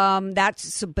 But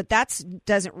that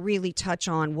doesn't really touch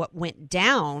on what went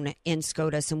down in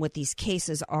SCOTUS and what these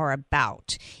cases are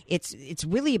about. It's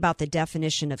really about the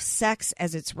definition of sex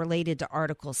as it's related to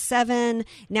Article 7.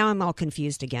 Now I'm all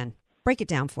confused again. Break it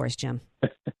down for us, Jim.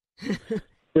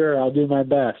 Sure, I'll do my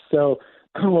best. So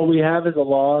what we have is a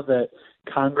law that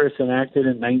Congress enacted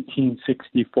in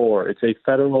 1964. It's a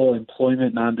federal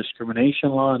employment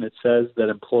non-discrimination law, and it says that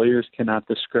employers cannot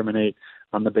discriminate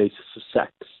on the basis of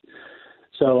sex.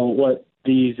 So what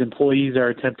these employees are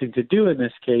attempting to do in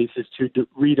this case is to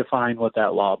redefine what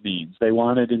that law means. They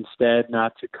wanted instead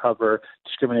not to cover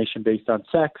discrimination based on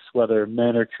sex, whether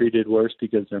men are treated worse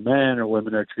because they're men or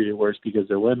women are treated worse because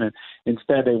they're women.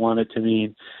 Instead, they wanted to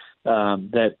mean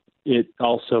that it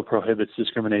also prohibits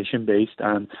discrimination based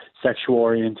on sexual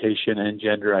orientation and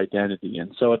gender identity.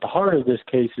 And so at the heart of this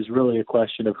case is really a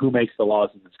question of who makes the laws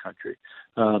in this country.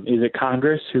 Is it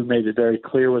Congress, who made it very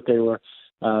clear what they were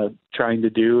trying to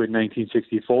do in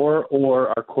 1964, or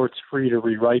are courts free to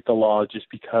rewrite the law just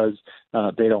because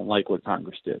they don't like what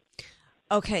Congress did?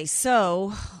 Okay,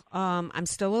 so I'm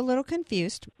still a little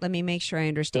confused. Let me make sure I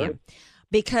understand. Sure.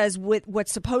 Because what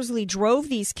supposedly drove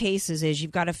these cases is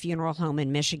you've got a funeral home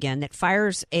in Michigan that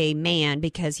fires a man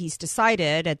because he's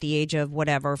decided at the age of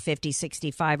whatever, 50,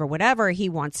 65 or whatever, he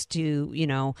wants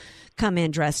to, come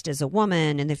in dressed as a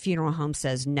woman, and the funeral home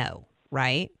says no,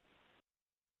 right?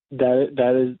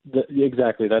 That is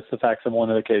exactly. That's the facts of one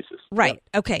of the cases. Right. Yep.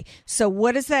 Okay. So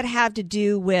what does that have to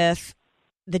do with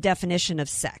the definition of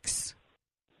sex?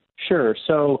 Sure.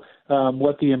 So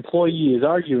what the employee is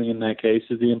arguing in that case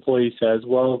is the employee says,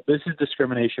 well, this is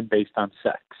discrimination based on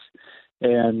sex.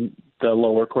 And the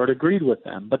lower court agreed with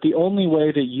them. But the only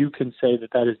way that you can say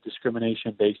that that is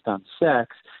discrimination based on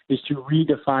sex is to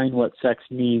redefine what sex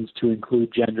means to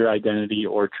include gender identity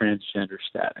or transgender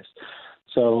status.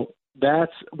 So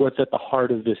that's what's at the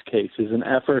heart of this case, is an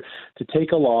effort to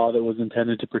take a law that was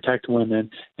intended to protect women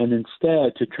and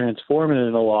instead to transform it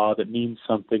into a law that means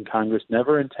something Congress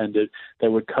never intended,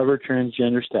 that would cover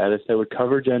transgender status, that would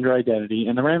cover gender identity.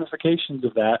 And the ramifications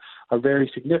of that are very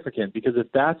significant, because if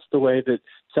that's the way that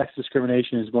sex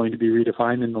discrimination is going to be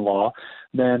redefined in the law,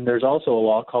 then there's also a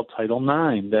law called Title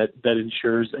IX that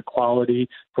ensures equality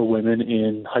for women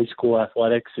in high school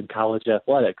athletics and college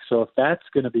athletics. So if that's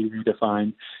going to be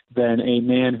redefined, then a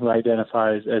man who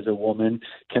identifies as a woman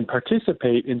can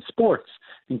participate in sports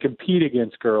and compete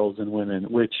against girls and women,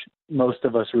 which most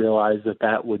of us realize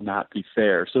that would not be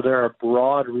fair. So there are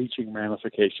broad-reaching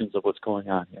ramifications of what's going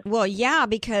on here. Well, yeah,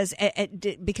 because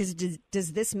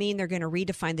does this mean they're going to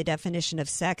redefine the definition of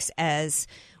sex as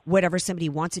whatever somebody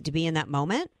wants it to be in that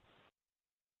moment?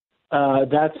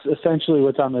 That's essentially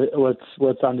what's on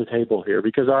the table here,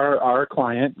 because our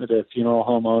client, the funeral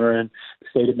home owner in the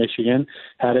state of Michigan,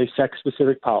 had a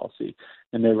sex-specific policy.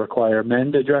 And they require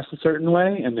men to dress a certain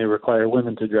way, and they require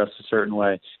women to dress a certain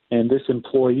way. And this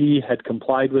employee had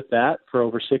complied with that for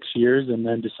over 6 years and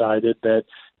then decided that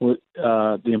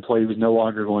the employee was no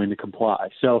longer going to comply.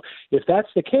 So if that's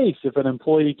the case, if an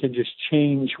employee can just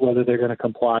change whether they're going to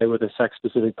comply with a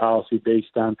sex-specific policy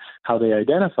based on how they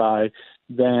identify,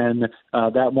 then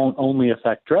that won't only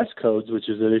affect dress codes, which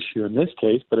is an issue in this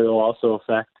case, but it'll also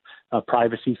affect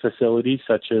privacy facilities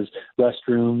such as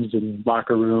restrooms and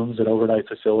locker rooms and overnight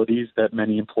facilities that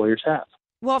many employers have.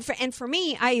 Well, for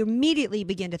me, I immediately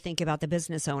begin to think about the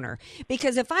business owner,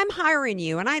 because if I'm hiring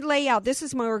you and I lay out, this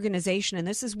is my organization and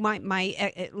this is my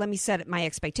let me set my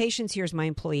expectations. Here's my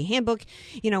employee handbook.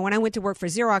 When I went to work for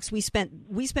Xerox, we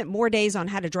spent more days on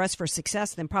how to dress for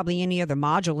success than probably any other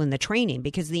module in the training,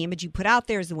 because the image you put out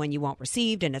there is the one you want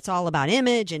received, and it's all about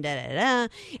image and da-da-da.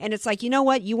 And it's like, you know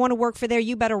what? You want to work for there,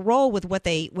 you better roll with what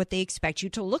they expect you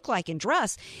to look like and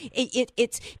dress.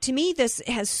 It's to me, this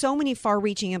has so many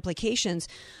far-reaching implications.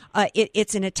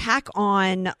 It's an attack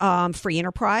on free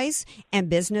enterprise and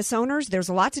business owners. There's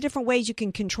lots of different ways you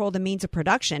can control the means of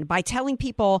production by telling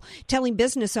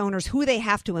business owners who they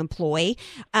have to employ,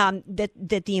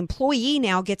 that the employee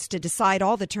now gets to decide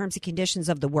all the terms and conditions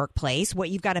of the workplace, what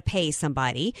you've got to pay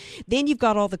somebody. Then you've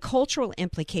got all the cultural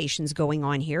implications going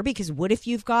on here, because what if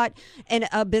you've got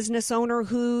a business owner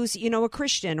who's, a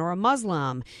Christian or a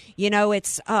Muslim? It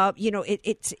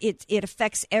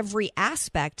affects every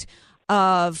aspect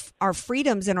of our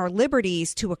freedoms and our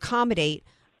liberties to accommodate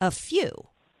a few.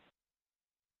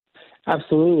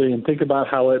 Absolutely, and think about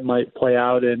how it might play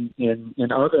out in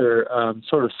other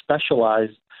sort of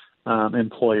specialized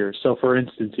employers. So, for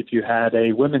instance, if you had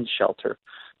a women's shelter,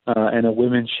 and a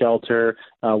women's shelter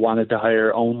wanted to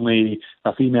hire only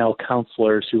female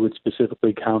counselors who would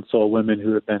specifically counsel women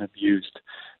who have been abused,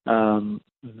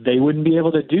 they wouldn't be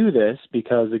able to do this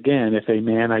because, again, if a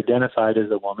man identified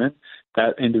as a woman,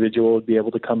 that individual would be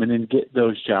able to come in and get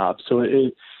those jobs. So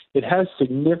it has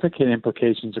significant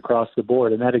implications across the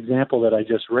board. And that example that I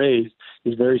just raised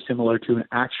is very similar to an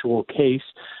actual case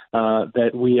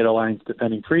that we at Alliance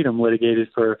Defending Freedom litigated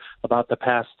for about the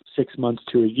past 6 months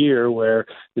to a year, where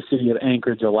the city of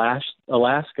Anchorage,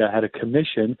 Alaska, had a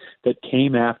commission that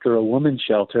came after a women's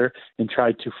shelter and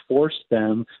tried to force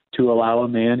them to allow a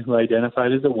man who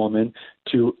identified as a woman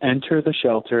to enter the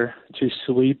shelter, to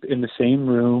sleep in the same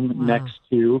room next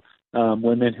to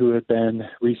women who have been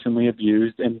recently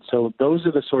abused. And so those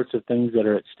are the sorts of things that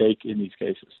are at stake in these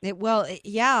cases.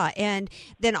 Yeah. And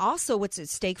then also what's at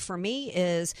stake for me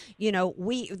is,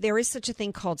 there is such a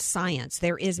thing called science.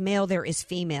 There is male, there is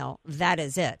female. That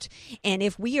is it. And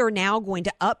if we are now going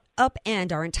to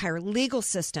upend our entire legal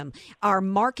system, our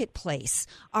marketplace,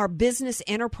 our business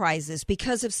enterprises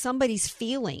because of somebody's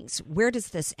feelings, where does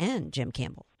this end, Jim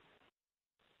Campbell?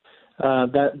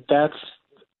 That's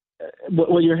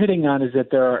what you're hitting on, is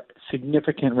that there are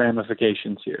significant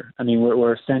ramifications here. I mean,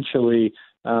 we're essentially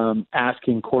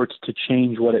asking courts to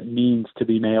change what it means to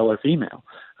be male or female,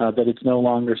 that it's no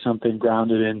longer something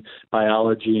grounded in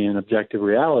biology and objective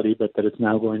reality, but that it's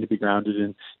now going to be grounded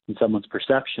in someone's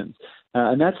perceptions.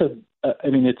 And that's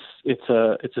it's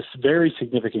a very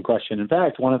significant question. In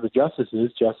fact, one of the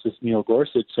justices, Justice Neil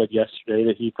Gorsuch, said yesterday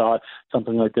that he thought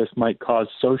something like this might cause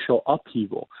social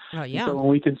upheaval. Oh, yeah. So when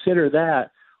we consider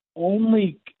that,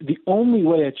 the only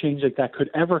way a change like that could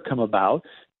ever come about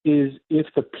is if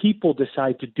the people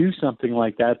decide to do something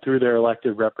like that through their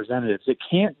elected representatives. It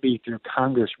can't be through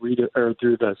Congress or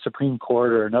through the Supreme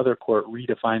Court or another court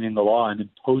redefining the law and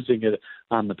imposing it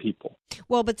on the people.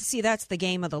 Well, but see, that's the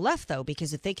game of the left, though,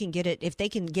 because if they can get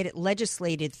it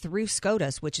legislated through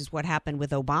SCOTUS, which is what happened with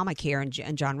Obamacare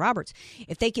and John Roberts,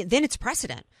 then it's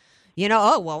precedent.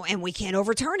 And we can't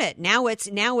overturn it. Now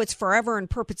it's forever in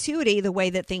perpetuity the way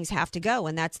that things have to go,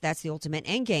 and that's the ultimate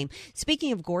end game.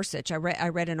 Speaking of Gorsuch, I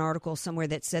read an article somewhere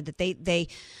that said that they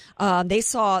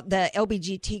saw the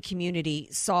LGBT community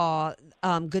saw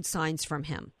good signs from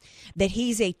him, that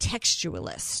he's a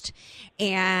textualist,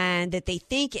 and that they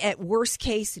think at worst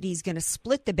case that he's going to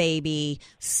split the baby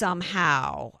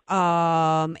somehow,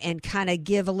 and kind of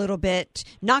give a little bit,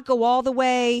 not go all the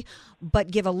way,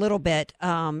 but give a little bit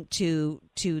to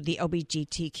the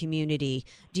LGBT community.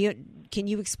 Can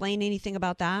you explain anything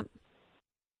about that?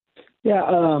 Yeah,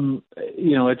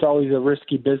 it's always a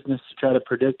risky business to try to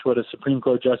predict what a Supreme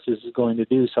Court justice is going to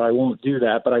do, so I won't do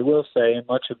that. But I will say, in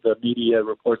much of the media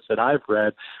reports that I've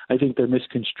read, I think they're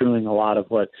misconstruing a lot of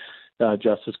what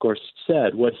Justice Gorsuch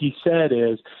said. What he said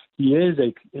is he is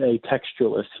a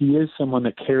textualist. He is someone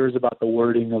that cares about the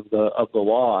wording of the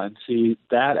law, and see,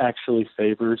 that actually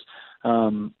favors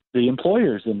the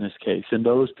employers in this case, and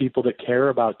those people that care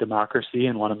about democracy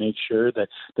and want to make sure that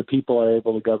the people are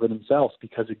able to govern themselves.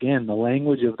 Because again, the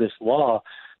language of this law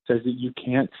says that you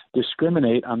can't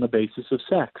discriminate on the basis of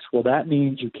sex. Well, that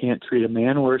means you can't treat a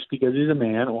man worse because he's a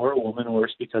man or a woman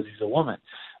worse because he's a woman.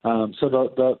 So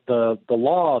the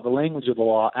law, the language of the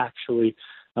law actually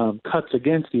cuts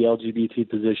against the LGBT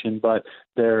position, but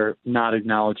they're not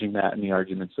acknowledging that in the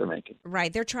arguments they're making.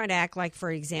 Right. They're trying to act like,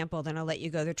 for example, then I'll let you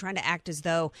go. They're trying to act as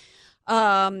though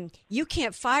you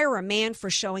can't fire a man for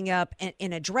showing up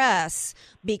in a dress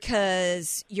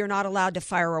because you're not allowed to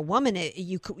fire a woman.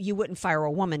 You wouldn't fire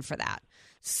a woman for that.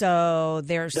 So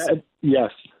there's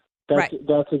yes. Right.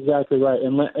 That's exactly right,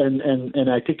 and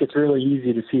I think it's really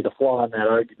easy to see the flaw in that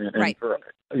argument, and right. for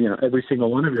every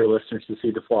single one of your listeners to see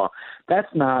the flaw.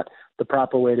 That's not the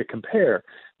proper way to compare.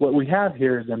 What we have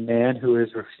here is a man who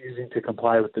is refusing to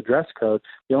comply with the dress code.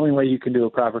 The only way you can do a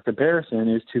proper comparison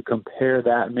is to compare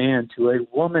that man to a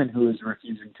woman who is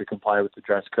refusing to comply with the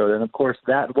dress code. And, of course,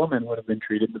 that woman would have been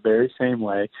treated the very same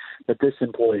way that this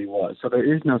employee was. So there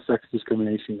is no sex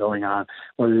discrimination going on.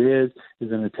 What it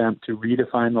is an attempt to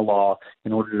redefine the law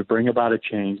in order to bring about a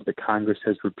change that Congress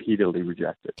has repeatedly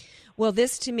rejected. Well,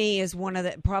 this to me is one of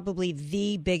probably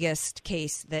the biggest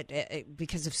case that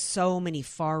because of so many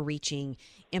far-reaching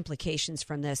implications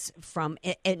from this, from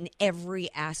in every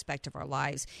aspect of our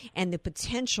lives, and the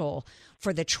potential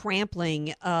for the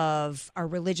trampling of our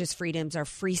religious freedoms, our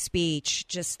free speech,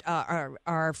 just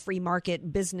our free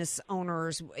market business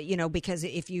owners, because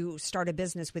if you start a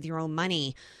business with your own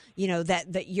money,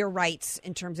 that your rights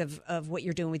in terms of what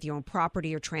you're doing with your own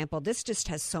property are trampled. This just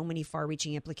has so many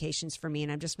far-reaching implications for me,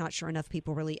 and I'm just not sure enough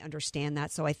people really understand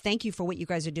that. So I thank you for what you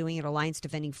guys are doing at Alliance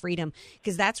Defending Freedom,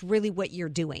 because that's really what you're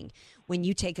doing when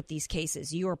you take up these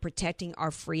cases. You are protecting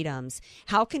our freedoms.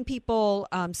 How can people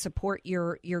support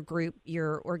your group,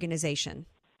 your organization?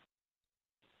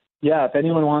 Yeah, if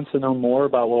anyone wants to know more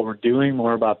about what we're doing,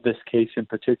 more about this case in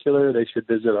particular, they should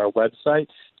visit our website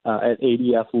at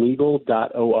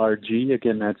adflegal.org.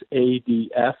 Again, that's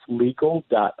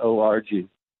adflegal.org.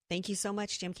 Thank you so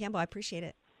much, Jim Campbell. I appreciate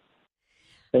it.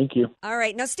 Thank you. All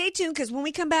right. Now, stay tuned, because when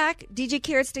we come back, DJ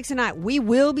Carrot Sticks and I, we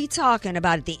will be talking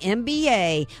about the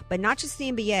NBA, but not just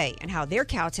the NBA, and how they're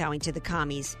kowtowing to the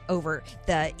commies over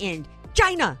in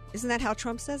China. Isn't that how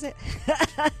Trump says it?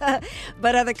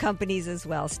 But other companies as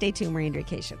well. Stay tuned. We're Andrea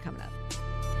Kaye Show coming up.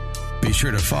 Be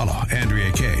sure to follow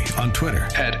Andrea Kaye on Twitter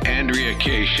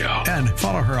 @AndreaKay and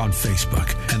follow her on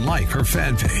Facebook and like her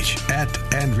fan page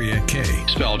 @AndreaKaye.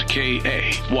 Spelled Kaye.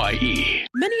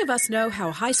 Many of us know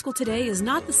how high school today is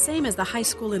not the same as the high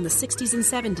school in the 60s and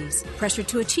 70s. Pressure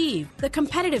to achieve, the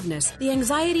competitiveness, the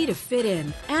anxiety to fit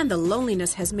in, and the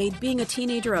loneliness has made being a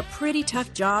teenager a pretty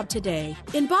tough job today.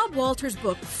 In Bob Walter's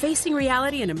book, Facing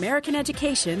Reality in American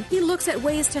Education, he looks at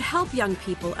ways to help young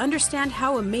people understand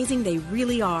how amazing they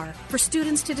really are, for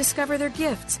students to discover their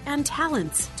gifts and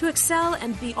talents, to excel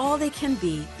and be all they can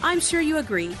be. I'm sure you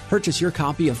agree. Purchase your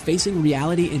copy of Facing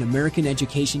Reality in American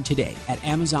Education today at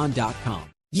Amazon.com.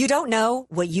 You don't know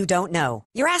what you don't know.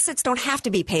 Your assets don't have to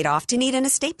be paid off to need an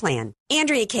estate plan.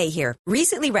 Andrea Kaye here.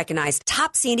 Recently recognized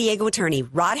top San Diego attorney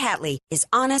Rod Hatley is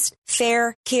honest,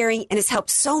 fair, caring, and has helped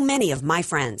so many of my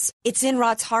friends. It's in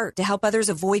Rod's heart to help others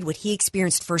avoid what he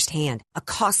experienced firsthand, a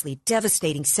costly,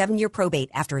 devastating 7-year probate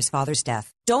after his father's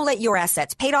death. Don't let your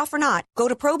assets, paid off or not, go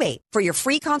to probate. For your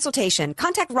free consultation,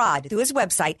 contact Rod through his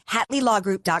website,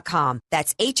 HatleyLawGroup.com.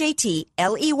 That's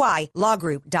HATLEY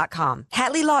lawgroup.com.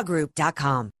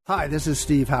 HatleyLawGroup.com. Hi, this is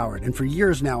Steve Howard, and for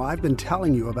years now I've been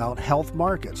telling you about Health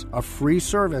Markets, a free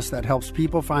service that helps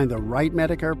people find the right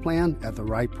Medicare plan at the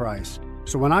right price.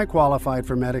 So when I qualified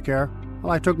for Medicare,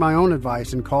 well, I took my own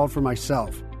advice and called for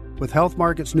myself. With Health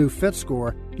Market's new Fit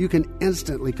Score, you can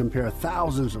instantly compare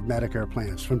thousands of Medicare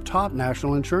plans from top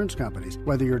national insurance companies,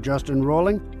 whether you're just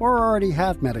enrolling or already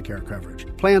have Medicare coverage.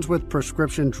 Plans with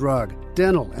prescription drug,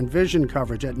 dental, and vision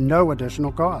coverage at no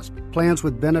additional cost. Plans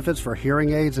with benefits for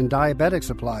hearing aids and diabetic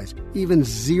supplies, even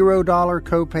 $0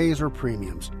 copays or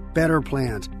premiums. Better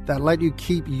plans that let you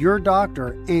keep your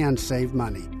doctor and save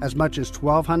money, as much as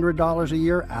 $1,200 a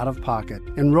year out of pocket.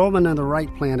 Enrollment in the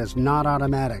right plan is not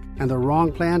automatic, and the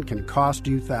wrong plan can cost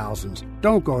you thousands.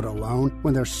 Don't go it alone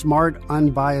when there's smart,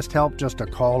 unbiased help just a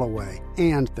call away,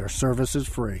 and their service is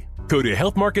free. Go to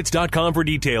healthmarkets.com for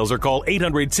details or call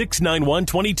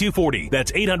 800-691-2240.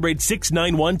 That's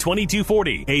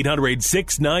 800-691-2240.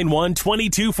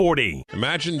 800-691-2240.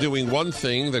 Imagine doing one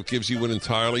thing that gives you an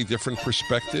entirely different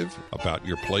perspective about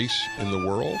your place in the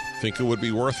world. Think it would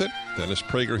be worth it? Dennis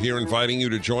Prager here, inviting you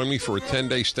to join me for a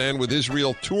 10-day Stand with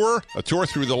Israel tour, a tour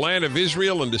through the land of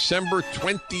Israel in December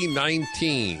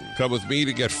 2019. Come with me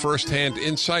to get firsthand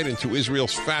insight into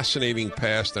Israel's fascinating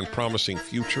past and promising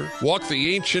future. Walk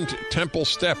the ancient temple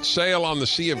steps, sail on the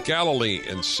Sea of Galilee,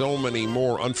 and so many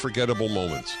more unforgettable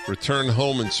moments. Return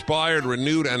home inspired,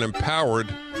 renewed, and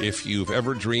empowered. If you've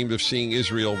ever dreamed of seeing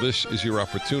Israel, this is your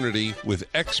opportunity. With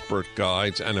expert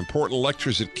guides and important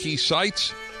lectures at key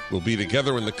sites, we'll be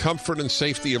together in the comfort and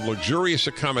safety of luxurious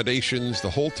accommodations the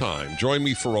whole time. Join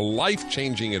me for a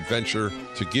life-changing adventure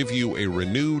to give you a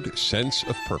renewed sense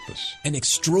of purpose. An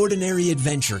extraordinary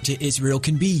adventure to Israel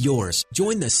can be yours.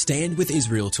 Join the Stand with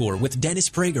Israel tour with Dennis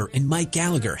Prager and Mike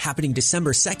Gallagher, happening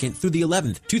December 2nd through the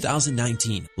 11th,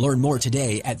 2019. Learn more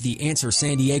today at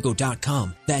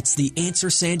theanswersandiego.com. That's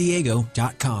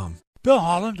theanswersandiego.com. Bill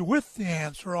Holland with the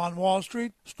answer on Wall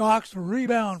Street. Stocks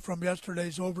rebound from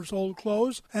yesterday's oversold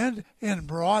close and in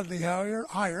broadly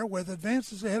higher with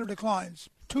advances ahead of declines.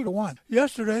 2-1.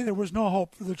 Yesterday, there was no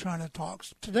hope for the China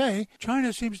talks. Today,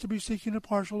 China seems to be seeking a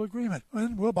partial agreement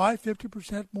and will buy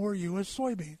 50% more U.S.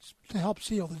 soybeans to help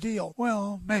seal the deal.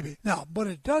 Well, maybe. Now, but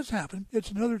it does happen.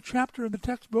 It's another chapter in the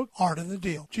textbook, Art of the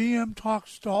Deal. GM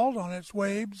talks stalled on its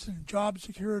waves and job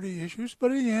security issues,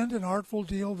 but in the end, an artful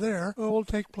deal there will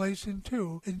take place in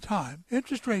time.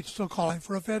 Interest rates still calling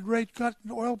for a Fed rate cut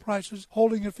and oil prices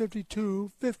holding at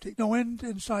 $52.50. No end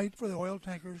in sight for the oil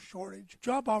tankers shortage.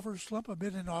 Job offers slump a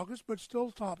bit in August, but still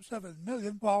top 7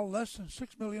 million, while less than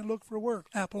 6 million look for work.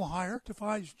 Apple hire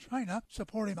defies China,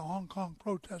 supporting the Hong Kong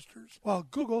protesters, while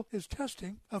Google is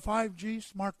testing a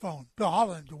 5G smartphone. Bill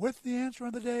Holland with the answer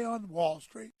on the day on Wall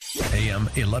Street. AM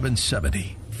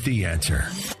 1170, The Answer.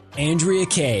 Andrea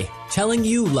Kaye, telling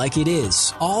you like it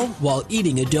is, all while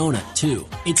eating a donut, too.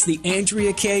 It's the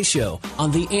Andrea Kaye Show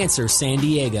on The Answer San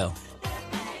Diego.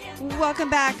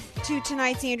 Welcome back to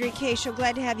tonight's Andrea Kaye Show.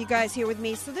 Glad to have you guys here with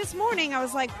me. So this morning I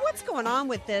was like, what's going on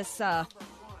with this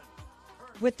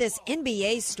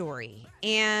NBA story?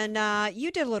 And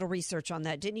you did a little research on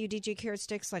that, didn't you, DJ Carrot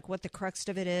Sticks? Like what the crux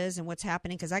of it is and what's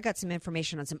happening? Because I got some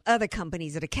information on some other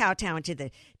companies that are kowtowing to the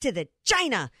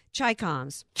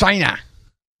Chi-Coms. China.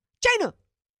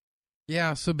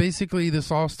 Yeah, so basically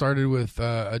this all started with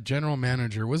a general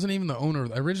manager. It wasn't even the owner.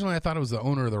 Originally I thought it was the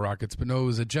owner of the Rockets, but no, it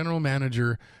was a general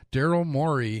manager. Daryl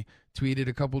Morey tweeted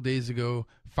a couple days ago,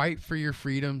 "Fight for your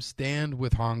freedom, stand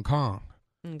with Hong Kong."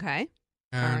 Okay.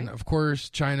 And of course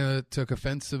China took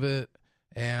offense of it,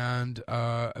 and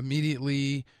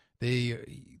immediately they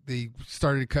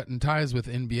started cutting ties with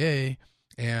NBA.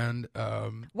 And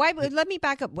why? Let me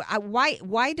back up.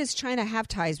 Why does China have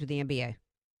ties with the NBA?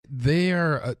 They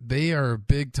are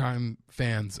big time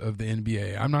fans of the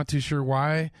NBA. I'm not too sure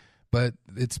why, but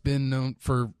it's been known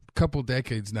for a couple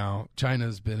decades now.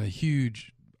 China's been a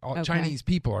huge. Chinese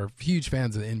people are huge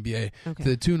fans of the NBA to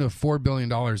the tune of $4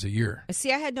 billion a year.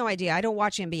 See, I had no idea. I don't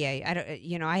watch NBA.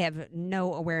 I have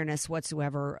no awareness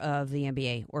whatsoever of the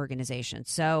NBA organization.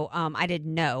 So I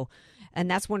didn't know. And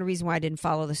that's one reason why I didn't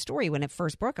follow the story when it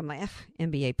first broke. I'm like,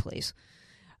 NBA, please.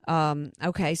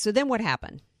 Okay, so then what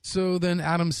happened? So then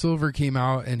Adam Silver came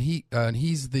out, and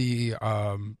he's the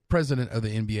president of the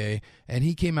NBA, and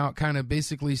he came out kind of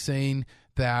basically saying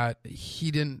that he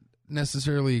didn't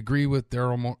necessarily agree with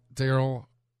Daryl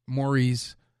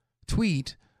Morey's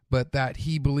tweet, but that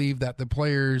he believed that the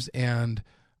players and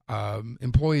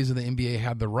employees of the NBA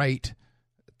had the right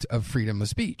of freedom of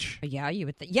speech. Yeah, you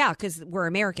would. Because we're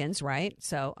Americans, right?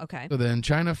 So okay. So then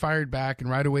China fired back, and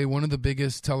right away, one of the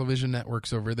biggest television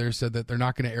networks over there said that they're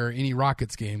not going to air any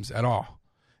Rockets games at all.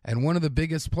 And one of the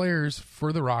biggest players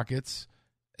for the Rockets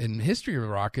in the history of the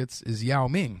Rockets is Yao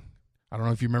Ming. I don't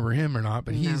know if you remember him or not,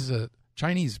 but he's a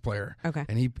Chinese player. Okay.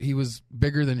 And he was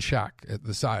bigger than Shaq at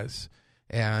the size,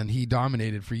 and he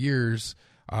dominated for years.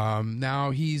 Now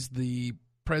he's the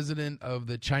president of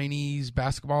the Chinese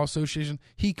Basketball Association.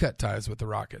 He cut ties with the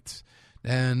Rockets.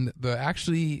 And the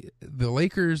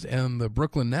Lakers and the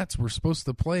Brooklyn Nets were supposed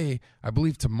to play, I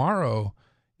believe, tomorrow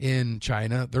in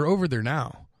China. They're over there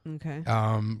now. Okay.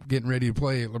 Getting ready to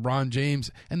play LeBron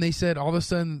James. And they said, all of a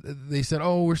sudden,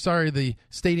 oh, we're sorry, the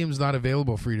stadium's not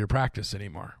available for you to practice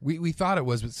anymore. We thought it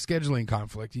was, but scheduling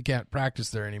conflict. You can't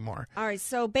practice there anymore. All right.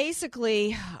 So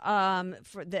basically,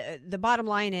 for the bottom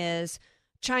line is,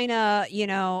 China,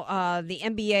 the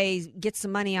NBA gets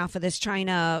some money off of this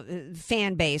China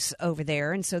fan base over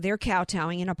there, and so they're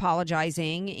kowtowing and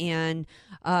apologizing and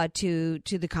to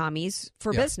the commies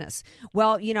for business.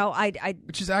 Well,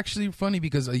 which is actually funny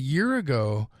because a year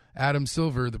ago, Adam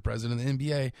Silver, the president of the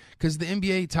NBA, because the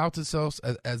NBA touts itself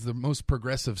as the most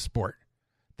progressive sport,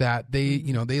 that they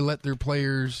they let their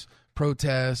players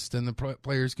protest and the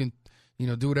players can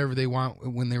do whatever they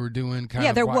want when they were doing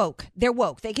they're woke. They're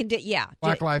woke. They can do,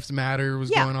 Black Lives Matter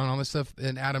was going on, all this stuff.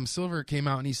 And Adam Silver came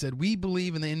out and he said, we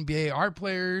believe in the NBA. Our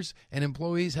players and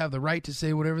employees have the right to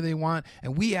say whatever they want.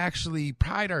 And we actually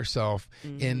pride ourselves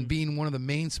in being one of the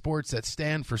main sports that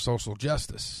stand for social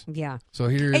justice. Yeah. So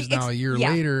here is now a year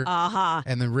later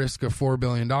and the risk of $4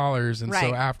 billion. And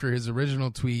so after his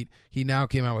original tweet, he now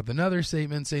came out with another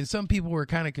statement saying some people were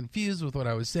kind of confused with what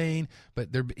I was saying, but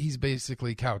he's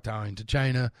basically kowtowing to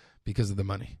China because of the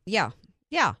money. Yeah.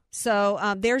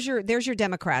 So there's your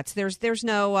Democrats. There's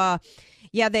no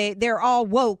they're all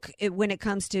woke when it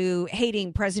comes to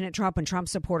hating President Trump and Trump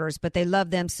supporters, but they love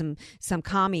them some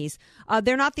commies.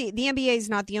 They're not the NBA is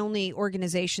not the only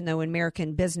organization though in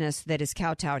American business that is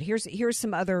kowtowed. Here's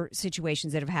some other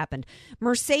situations that have happened.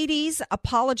 Mercedes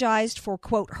apologized for,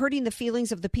 quote, hurting the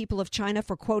feelings of the people of China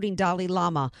for quoting Dalai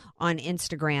Lama on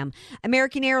Instagram.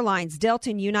 American Airlines, Delta,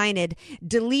 and United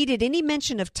deleted any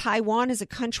mention of Taiwan as a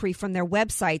country from their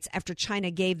websites after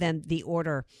China gave them the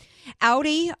order.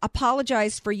 Audi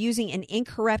apologized for using an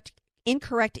incorrect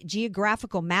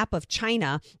geographical map of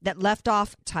China that left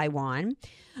off Taiwan.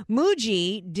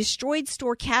 Muji destroyed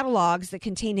store catalogs that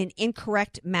contained an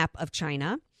incorrect map of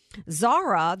China.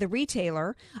 Zara, the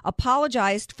retailer,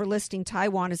 apologized for listing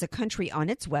Taiwan as a country on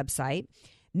its website.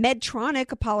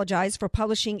 Medtronic apologized for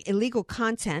publishing illegal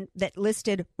content that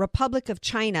listed Republic of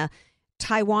China,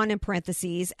 Taiwan in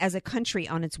parentheses, as a country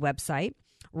on its website.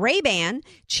 Ray-Ban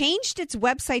changed its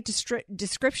website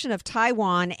description of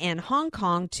Taiwan and Hong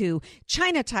Kong to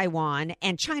China Taiwan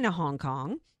and China Hong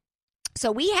Kong.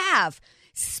 So we have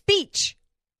speech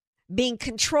being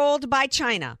controlled by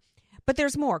China. But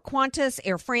there's more. Qantas,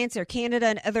 Air France, Air Canada,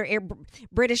 and other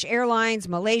British Airlines,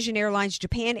 Malaysian Airlines,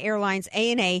 Japan Airlines,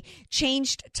 ANA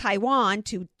changed Taiwan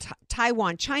to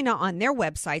Taiwan, China on their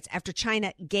websites after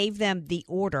China gave them the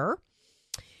order.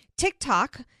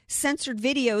 TikTok censored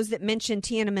videos that mentioned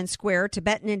Tiananmen Square,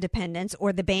 Tibetan independence,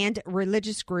 or the banned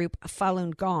religious group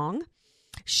Falun Gong.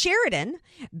 Sheridan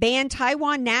banned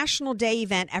Taiwan National Day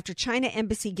event after China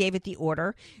embassy gave it the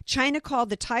order. China called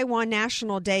the Taiwan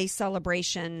National Day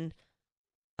celebration...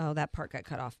 Oh, that part got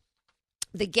cut off.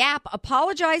 The Gap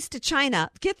apologized to China.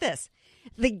 Get this.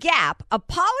 The Gap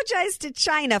apologized to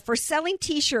China for selling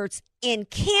T-shirts in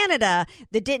Canada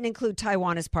that didn't include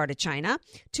Taiwan as part of China.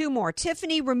 Two more.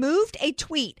 Tiffany removed a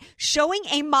tweet showing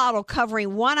a model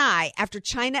covering one eye after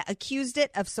China accused it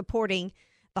of supporting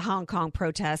the Hong Kong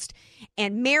protest.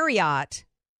 And Marriott,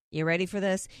 you ready for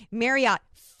this? Marriott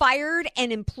fired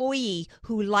an employee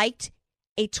who liked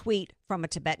a tweet from a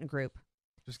Tibetan group.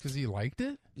 Just because he liked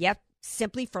it? Yep,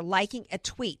 simply for liking a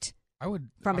tweet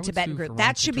from a I Tibetan would sue group. for That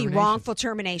wrongful should be termination. wrongful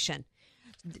termination.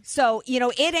 So,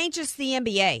 it ain't just the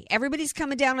NBA. Everybody's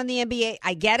coming down on the NBA.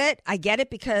 I get it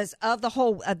because of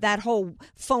that whole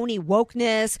phony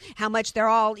wokeness, how much they're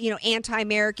all,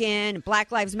 anti-American,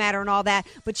 Black Lives Matter and all that.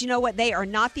 But you know what? They are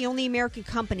not the only American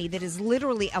company that is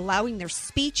literally allowing their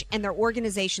speech and their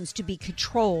organizations to be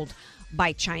controlled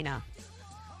by China.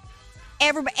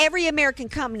 Every American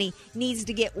company needs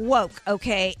to get woke,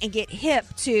 okay, and get hip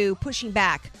to pushing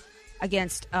back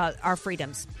against our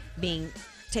freedoms being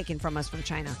taken from us from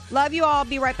China. Love you all.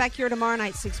 Be right back here tomorrow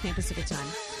night, 6 p.m. Pacific time.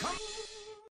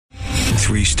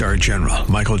 3-star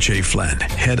General Michael J. Flynn,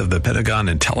 head of the Pentagon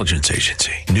Intelligence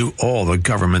Agency, knew all the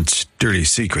government's dirty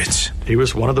secrets. He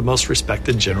was one of the most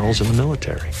respected generals in the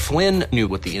military. Flynn knew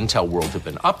what the intel world had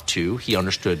been up to. He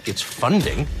understood its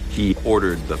funding. He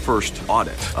ordered the first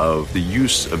audit of the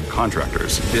use of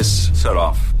contractors. This set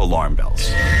off alarm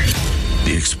bells.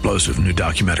 The explosive new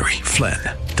documentary, Flynn,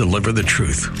 Deliver the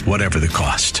Truth, Whatever the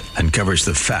Cost, uncovers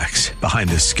the facts behind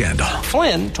this scandal.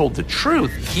 Flynn told the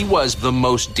truth. He was the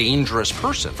most dangerous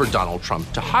person for Donald Trump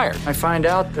to hire. I find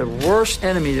out the worst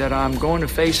enemy that I'm going to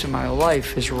face in my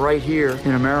life is right here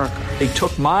in America. They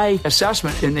took my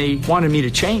assessment and they wanted me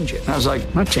to change it. And I was like,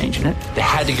 I'm not changing it. They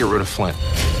had to get rid of Flynn.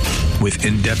 With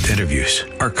in-depth interviews,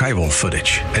 archival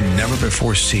footage, and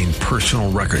never-before-seen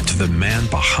personal records of the man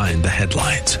behind the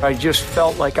headlines. I just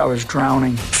felt like I was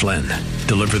drowning. Flynn,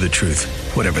 Deliver the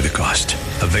Truth, Whatever the Cost.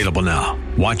 Available now.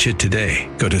 Watch it today.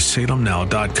 Go to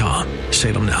salemnow.com.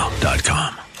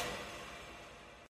 salemnow.com.